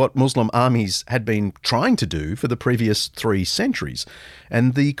exactly what Muslim armies had been trying to do for the previous 3 centuries,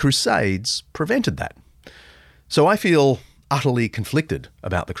 and the Crusades prevented that. So I feel utterly conflicted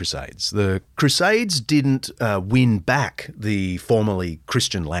about the Crusades. The Crusades didn't win back the formerly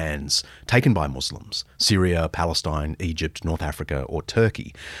Christian lands taken by Muslims, Syria, Palestine, Egypt, North Africa, or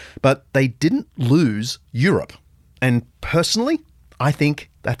Turkey, but they didn't lose Europe. And personally, I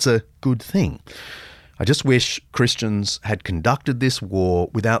think that's a good thing. I just wish Christians had conducted this war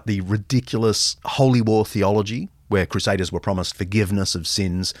without the ridiculous holy war theology, where crusaders were promised forgiveness of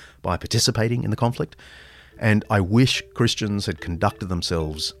sins by participating in the conflict. And I wish Christians had conducted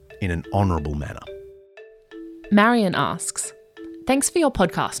themselves in an honourable manner. Marion asks, thanks for your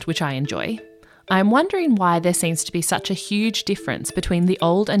podcast, which I enjoy. I'm wondering why there seems to be such a huge difference between the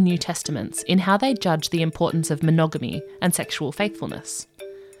Old and New Testaments in how they judge the importance of monogamy and sexual faithfulness.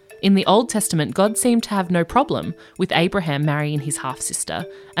 In the Old Testament, God seemed to have no problem with Abraham marrying his half-sister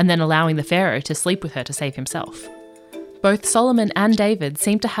and then allowing the Pharaoh to sleep with her to save himself. Both Solomon and David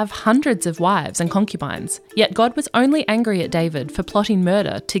seemed to have hundreds of wives and concubines, yet God was only angry at David for plotting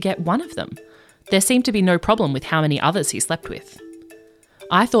murder to get one of them. There seemed to be no problem with how many others he slept with.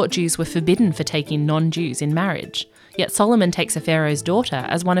 I thought Jews were forbidden for taking non-Jews in marriage, yet Solomon takes a Pharaoh's daughter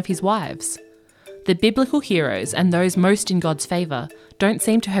as one of his wives. The biblical heroes and those most in God's favour don't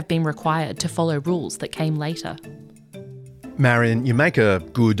seem to have been required to follow rules that came later. Marion, you make a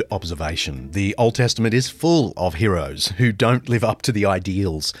good observation. The Old Testament is full of heroes who don't live up to the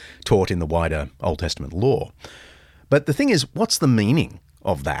ideals taught in the wider Old Testament law. But the thing is, what's the meaning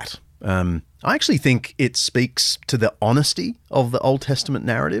of that? I actually think it speaks to the honesty of the Old Testament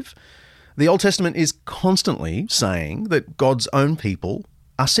narrative. The Old Testament is constantly saying that God's own people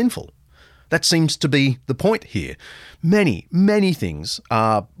are sinful. That seems to be the point here. Many, many things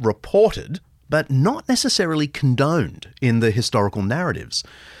are reported, but not necessarily condoned in the historical narratives.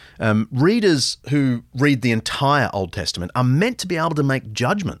 Readers who read the entire Old Testament are meant to be able to make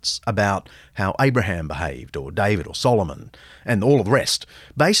judgments about how Abraham behaved, or David, or Solomon, and all of the rest,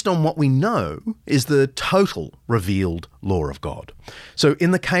 based on what we know is the total revealed law of God. So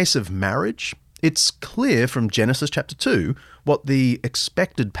in the case of marriage, it's clear from Genesis chapter 2 what the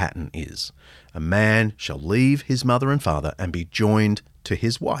expected pattern is. A man shall leave his mother and father and be joined to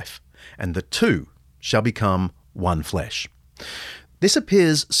his wife, and the two shall become one flesh. This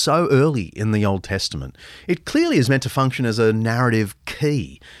appears so early in the Old Testament. It clearly is meant to function as a narrative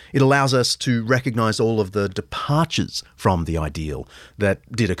key. It allows us to recognise all of the departures from the ideal that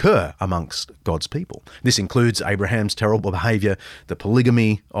did occur amongst God's people. This includes Abraham's terrible behaviour, the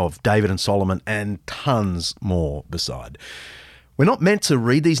polygamy of David and Solomon, and tons more beside. We're not meant to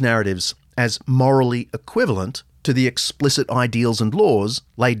read these narratives as morally equivalent to the explicit ideals and laws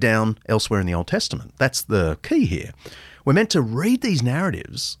laid down elsewhere in the Old Testament. That's the key here. We're meant to read these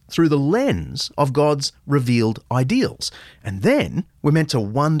narratives through the lens of God's revealed ideals. And then we're meant to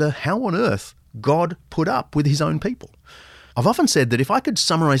wonder how on earth God put up with his own people. I've often said that if I could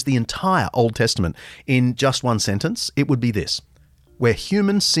summarise the entire Old Testament in just one sentence, it would be this: where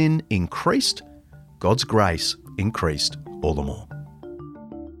human sin increased, God's grace increased all the more.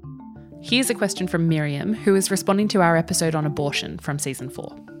 Here's a question from Miriam, who is responding to our episode on abortion from season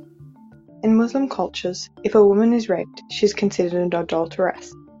 4. In Muslim cultures, if a woman is raped, she is considered an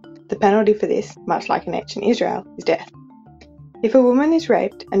adulteress. The penalty for this, much like in ancient Israel, is death. If a woman is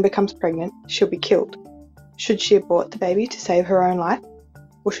raped and becomes pregnant, she'll be killed. Should she abort the baby to save her own life?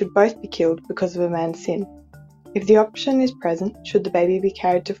 Or should both be killed because of a man's sin? If the option is present, should the baby be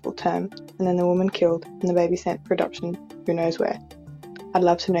carried to full term and then the woman killed and the baby sent for adoption who knows where? I'd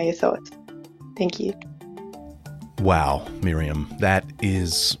love to know your thoughts. Thank you. Wow, Miriam, that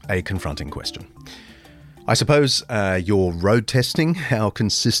is a confronting question. I suppose you're road testing how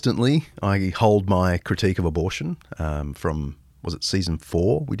consistently I hold my critique of abortion from, was it season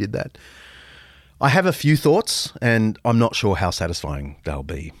 4 we did that? I have a few thoughts, and I'm not sure how satisfying they'll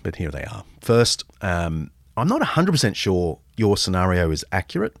be, but here they are. First, I'm not 100% sure your scenario is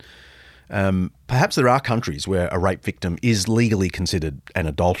accurate. Perhaps there are countries where a rape victim is legally considered an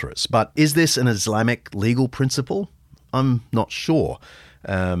adulteress, but is this an Islamic legal principle? I'm not sure.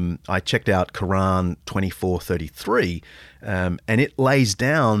 I checked out Quran 24:33, and it lays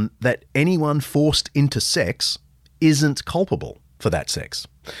down that anyone forced into sex isn't culpable for that sex.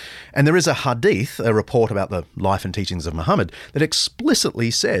 And there is a hadith, a report about the life and teachings of Muhammad, that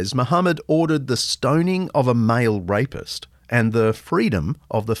explicitly says Muhammad ordered the stoning of a male rapist and the freedom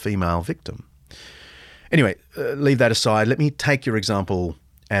of the female victim. Anyway, leave that aside. Let me take your example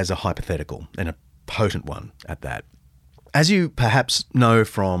as a hypothetical, and a potent one at that. As you perhaps know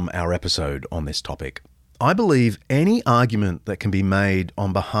from our episode on this topic, I believe any argument that can be made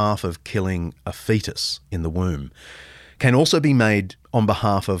on behalf of killing a fetus in the womb can also be made on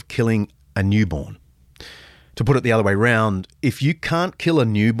behalf of killing a newborn. To put it the other way round, if you can't kill a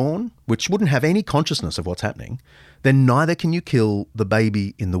newborn, which wouldn't have any consciousness of what's happening, then neither can you kill the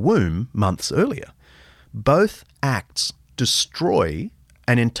baby in the womb months earlier. Both acts destroy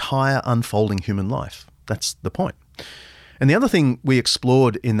an entire unfolding human life. That's the point. And the other thing we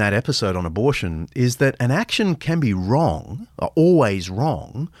explored in that episode on abortion is that an action can be wrong, or always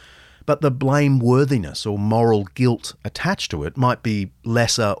wrong, but the blameworthiness or moral guilt attached to it might be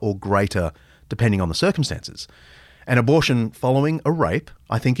lesser or greater depending on the circumstances. An abortion following a rape,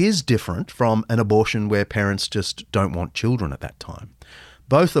 I think, is different from an abortion where parents just don't want children at that time.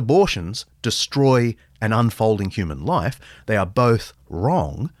 Both abortions destroy an unfolding human life. They are both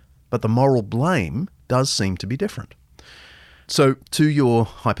wrong, but the moral blame does seem to be different. So, to your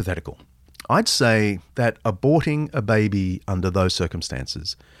hypothetical, I'd say that aborting a baby under those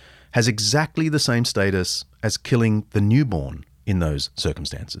circumstances has exactly the same status as killing the newborn in those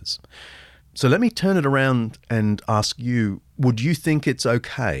circumstances. So let me turn it around and ask you, would you think it's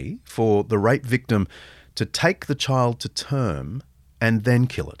okay for the rape victim to take the child to term and then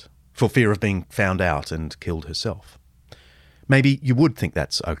kill it for fear of being found out and killed herself? Maybe you would think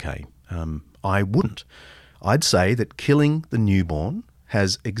that's okay. I wouldn't. I'd say that killing the newborn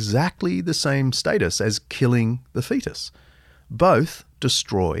has exactly the same status as killing the fetus. Both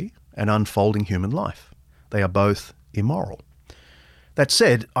destroy an unfolding human life. They are both immoral. That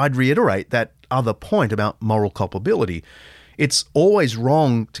said, I'd reiterate that other point about moral culpability. It's always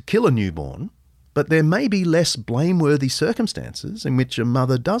wrong to kill a newborn, but there may be less blameworthy circumstances in which a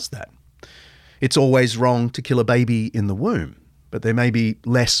mother does that. It's always wrong to kill a baby in the womb, but there may be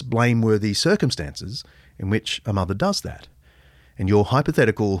less blameworthy circumstances in which a mother does that. And your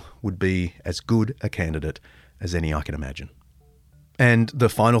hypothetical would be as good a candidate as any I can imagine. And the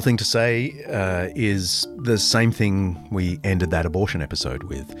final thing to say is the same thing we ended that abortion episode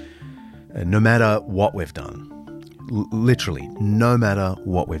with. No matter what we've done, literally, no matter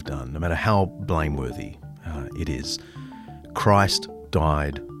what we've done, no matter how blameworthy it is, Christ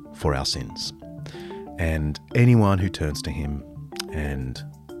died for our sins. And anyone who turns to him and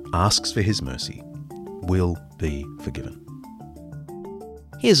asks for his mercy will be forgiven.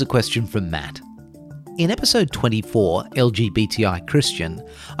 Here's a question from Matt. In episode 24, LGBTI Christian,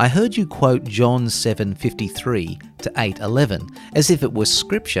 I heard you quote John 7:53 to 8:11 as if it was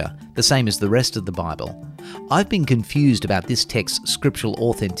scripture, the same as the rest of the Bible. I've been confused about this text's scriptural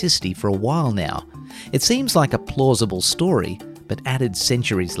authenticity for a while now. It seems like a plausible story, but added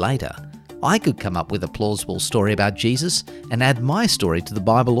centuries later. I could come up with a plausible story about Jesus and add my story to the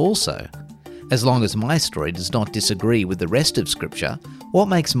Bible also. As long as my story does not disagree with the rest of Scripture, what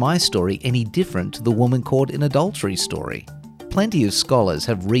makes my story any different to the woman caught in adultery story? Plenty of scholars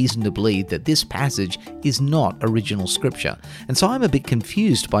have reason to believe that this passage is not original Scripture, and so I'm a bit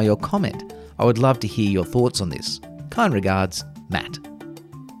confused by your comment. I would love to hear your thoughts on this. Kind regards, Matt.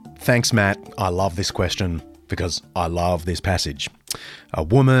 Thanks, Matt. I love this question because I love this passage. A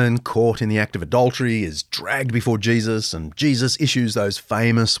woman caught in the act of adultery is dragged before Jesus, and Jesus issues those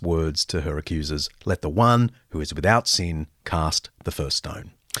famous words to her accusers, "Let the one who is without sin cast the first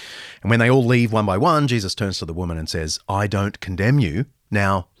stone." And when they all leave one by one, Jesus turns to the woman and says, "I don't condemn you.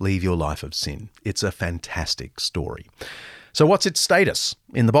 Now leave your life of sin." It's a fantastic story. So what's its status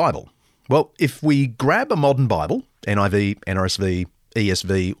in the Bible? Well, if we grab a modern Bible, NIV, NRSV,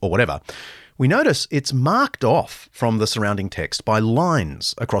 ESV, or whatever, we notice it's marked off from the surrounding text by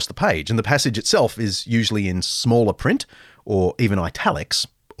lines across the page, and the passage itself is usually in smaller print or even italics,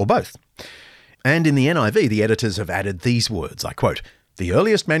 or both. And in the NIV, the editors have added these words, I quote, "The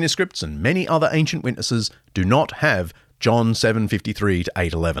earliest manuscripts and many other ancient witnesses do not have John 7:53 to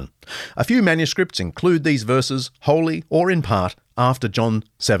 8:11. A few manuscripts include these verses wholly or in part after John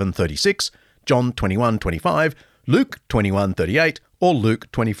 7:36, John 21:25, Luke 21:38, or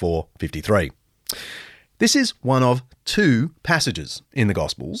Luke 24:53. This is one of two passages in the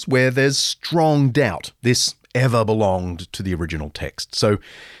Gospels where there's strong doubt this ever belonged to the original text. So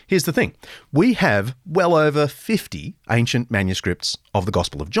here's the thing. We have well over 50 ancient manuscripts of the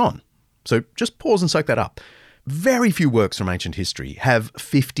Gospel of John. So just pause and soak that up. Very few works from ancient history have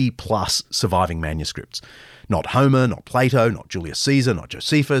 50 plus surviving manuscripts. Not Homer, not Plato, not Julius Caesar, not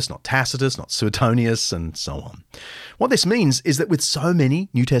Josephus, not Tacitus, not Suetonius, and so on. What this means is that with so many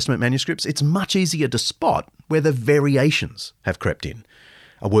New Testament manuscripts, it's much easier to spot where the variations have crept in.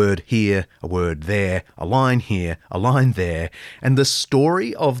 A word here, a word there, a line here, a line there, and the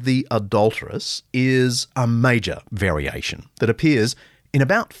story of the adulteress is a major variation that appears in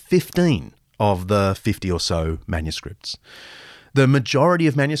about 15 of the 50 or so manuscripts. The majority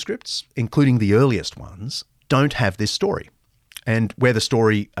of manuscripts, including the earliest ones, don't have this story. And where the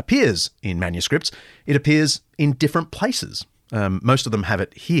story appears in manuscripts, it appears in different places. Most of them have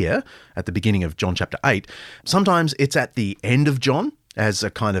it here at the beginning of John chapter 8. Sometimes it's at the end of John as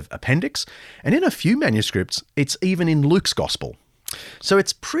a kind of appendix. And in a few manuscripts, it's even in Luke's gospel. So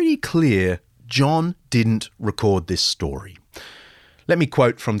it's pretty clear John didn't record this story. Let me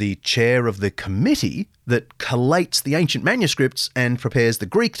quote from the chair of the committee that collates the ancient manuscripts and prepares the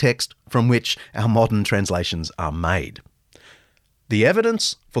Greek text from which our modern translations are made. "The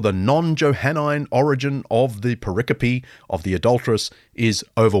evidence for the non-Johannine origin of the pericope of the adulteress is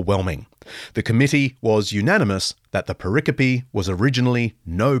overwhelming. The committee was unanimous that the pericope was originally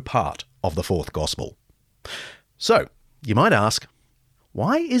no part of the fourth gospel." So, you might ask,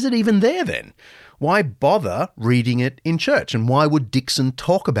 why is it even there then? Why bother reading it in church? And why would Dixon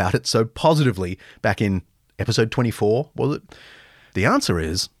talk about it so positively back in episode 24, was it? The answer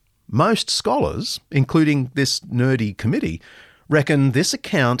is most scholars, including this nerdy committee, reckon this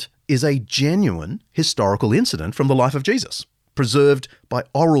account is a genuine historical incident from the life of Jesus, preserved by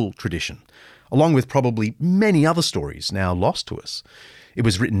oral tradition, along with probably many other stories now lost to us. It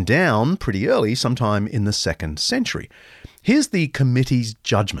was written down pretty early, sometime in the 2nd century. Here's the committee's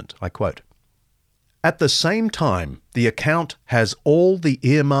judgment, I quote. At the same time, the account has all the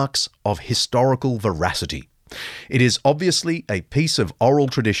earmarks of historical veracity. It is obviously a piece of oral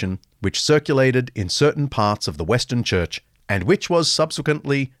tradition which circulated in certain parts of the Western Church and which was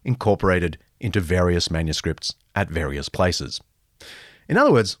subsequently incorporated into various manuscripts at various places. In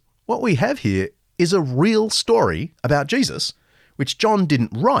other words, what we have here is a real story about Jesus, which John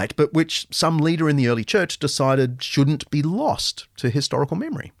didn't write, but which some leader in the early church decided shouldn't be lost to historical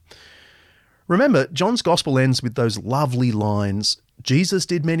memory. Remember, John's gospel ends with those lovely lines, Jesus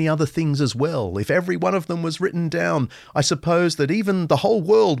did many other things as well. If every one of them was written down, I suppose that even the whole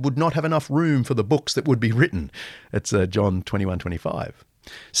world would not have enough room for the books that would be written. It's John 21:25.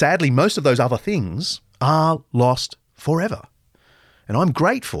 Sadly, most of those other things are lost forever. And I'm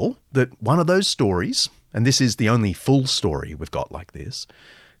grateful that one of those stories, and this is the only full story we've got like this,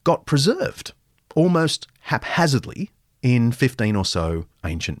 got preserved almost haphazardly in 15 or so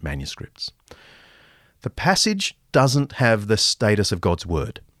ancient manuscripts. The passage doesn't have the status of God's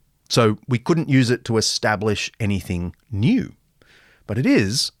word, so we couldn't use it to establish anything new. But it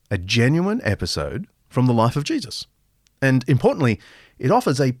is a genuine episode from the life of Jesus. And importantly, it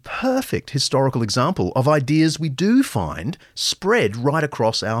offers a perfect historical example of ideas we do find spread right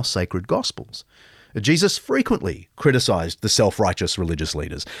across our sacred Gospels. Jesus frequently criticised the self-righteous religious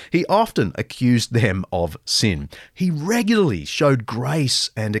leaders. He often accused them of sin. He regularly showed grace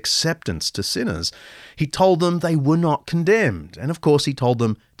and acceptance to sinners. He told them they were not condemned. And of course, he told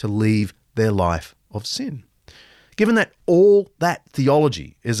them to leave their life of sin. Given that all that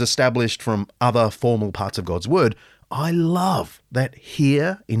theology is established from other formal parts of God's word, I love that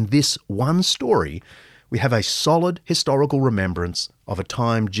here in this one story, we have a solid historical remembrance of a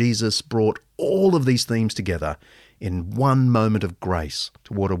time Jesus brought all of these themes together in one moment of grace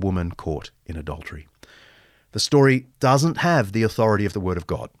toward a woman caught in adultery. The story doesn't have the authority of the Word of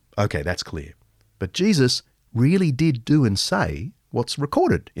God. Okay, that's clear. But Jesus really did do and say what's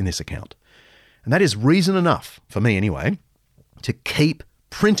recorded in this account. And that is reason enough, for me anyway, to keep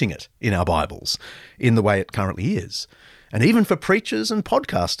printing it in our Bibles in the way it currently is. And even for preachers and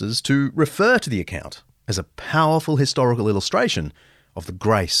podcasters to refer to the account as a powerful historical illustration of the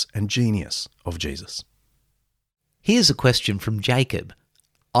grace and genius of Jesus. Here's a question from Jacob.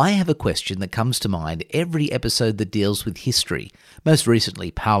 I have a question that comes to mind every episode that deals with history, most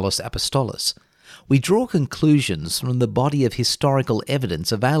recently Paulus Apostolus. We draw conclusions from the body of historical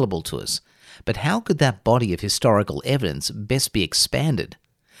evidence available to us, but how could that body of historical evidence best be expanded?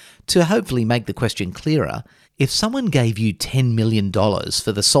 To hopefully make the question clearer, if someone gave you $10 million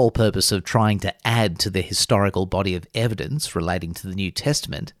for the sole purpose of trying to add to the historical body of evidence relating to the New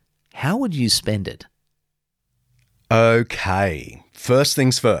Testament, how would you spend it? Okay, first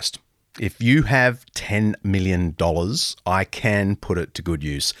things first. If you have $10 million, I can put it to good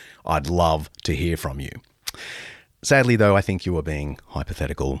use. I'd love to hear from you. Sadly, though, I think you are being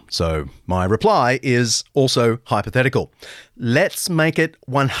hypothetical, so my reply is also hypothetical. Let's make it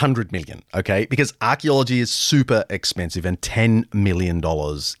 100 million, okay? Because archaeology is super expensive and $10 million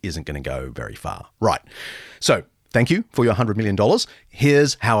isn't going to go very far. Right. So, thank you for your $100 million.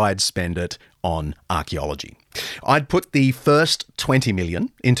 Here's how I'd spend it on archaeology. I'd put the first 20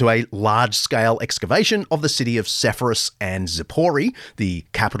 million into a large-scale excavation of the city of Sepphoris and Zippori, the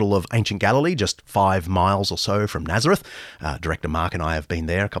capital of ancient Galilee, just 5 miles or so from Nazareth. Director Mark and I have been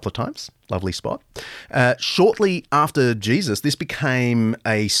there a couple of times. Lovely spot. Shortly after Jesus, this became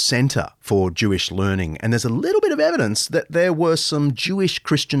a centre for Jewish learning, and there's a little bit of evidence that there were some Jewish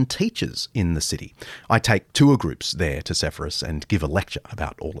Christian teachers in the city. I take tour groups there to Sepphoris and give a lecture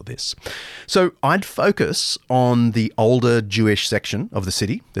about all of this. So I'd focus on the older Jewish section of the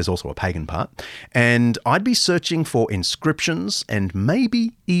city. There's also a pagan part. And I'd be searching for inscriptions and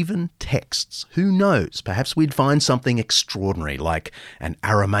maybe even texts. Who knows? Perhaps we'd find something extraordinary like an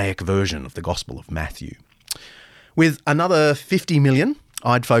Aramaic version of the Gospel of Matthew. With another 50 million,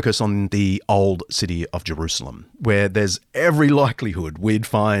 I'd focus on the old city of Jerusalem, where there's every likelihood we'd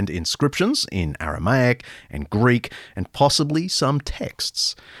find inscriptions in Aramaic and Greek and possibly some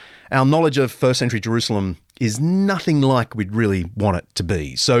texts. Our knowledge of first century Jerusalem is nothing like we'd really want it to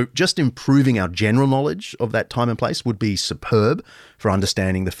be. So just improving our general knowledge of that time and place would be superb for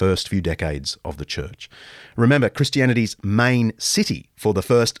understanding the first few decades of the church. Remember, Christianity's main city for the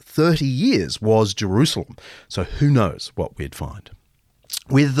first 30 years was Jerusalem. So who knows what we'd find.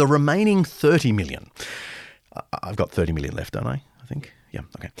 With the remaining 30 million, I've got 30 million left, don't I think? Yeah,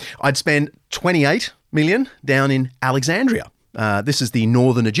 okay. I'd spend 28 million down in Alexandria. This is the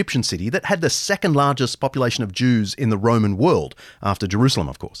northern Egyptian city that had the second largest population of Jews in the Roman world, after Jerusalem,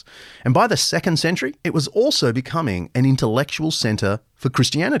 of course. And by the 2nd century, it was also becoming an intellectual centre for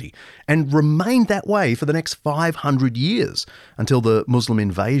Christianity, and remained that way for the next 500 years, until the Muslim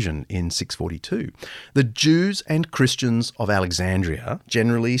invasion in 642. The Jews and Christians of Alexandria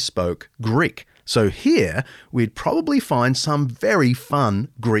generally spoke Greek. So here, we'd probably find some very fun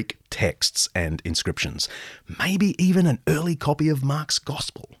Greek texts and inscriptions, maybe even an early copy of Mark's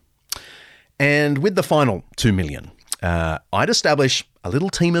Gospel. And with the final 2 million, I'd establish a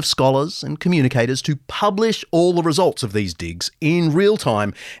little team of scholars and communicators to publish all the results of these digs in real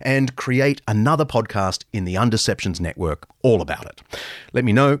time and create another podcast in the Undeceptions network all about it. Let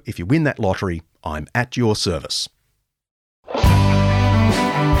me know if you win that lottery. I'm at your service.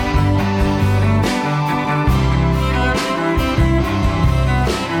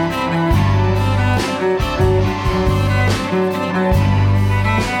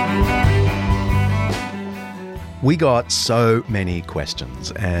 We got so many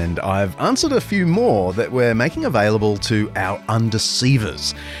questions, and I've answered a few more that we're making available to our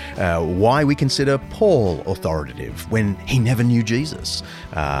undeceivers. Why we consider Paul authoritative when he never knew Jesus.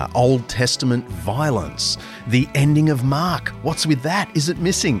 Old Testament violence. The ending of Mark. What's with that? Is it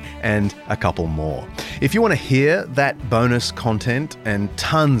missing? And a couple more. If you want to hear that bonus content and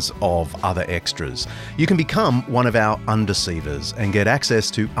tons of other extras, you can become one of our undeceivers and get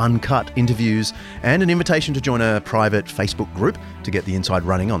access to uncut interviews and an invitation to join a private Facebook group to get the inside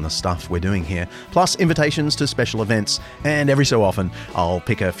running on the stuff we're doing here, plus invitations to special events, and every so often I'll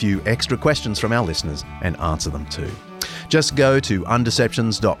pick a few extra questions from our listeners and answer them too. Just go to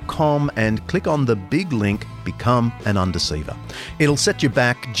undeceptions.com and click on the big link, Become an Undeceiver. It'll set you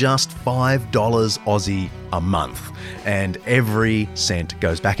back just $5 Aussie a month, and every cent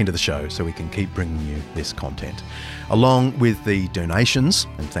goes back into the show so we can keep bringing you this content. Along with the donations,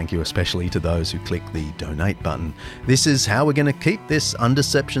 and thank you especially to those who click the donate button, this is how we're going to keep this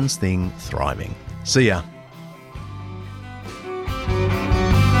Undeceptions thing thriving. See ya.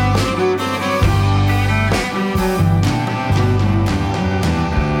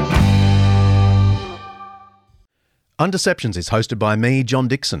 Undeceptions is hosted by me, John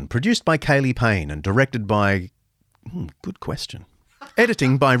Dixon, produced by Kaylee Payne, and directed by... good question.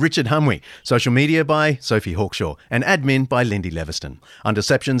 Editing by Richard Humwee, social media by Sophie Hawkshaw, and admin by Lindy Leviston.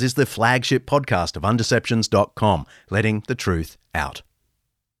 Undeceptions is the flagship podcast of undeceptions.com, letting the truth out.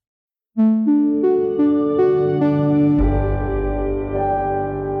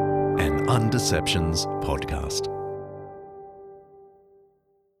 An Undeceptions podcast.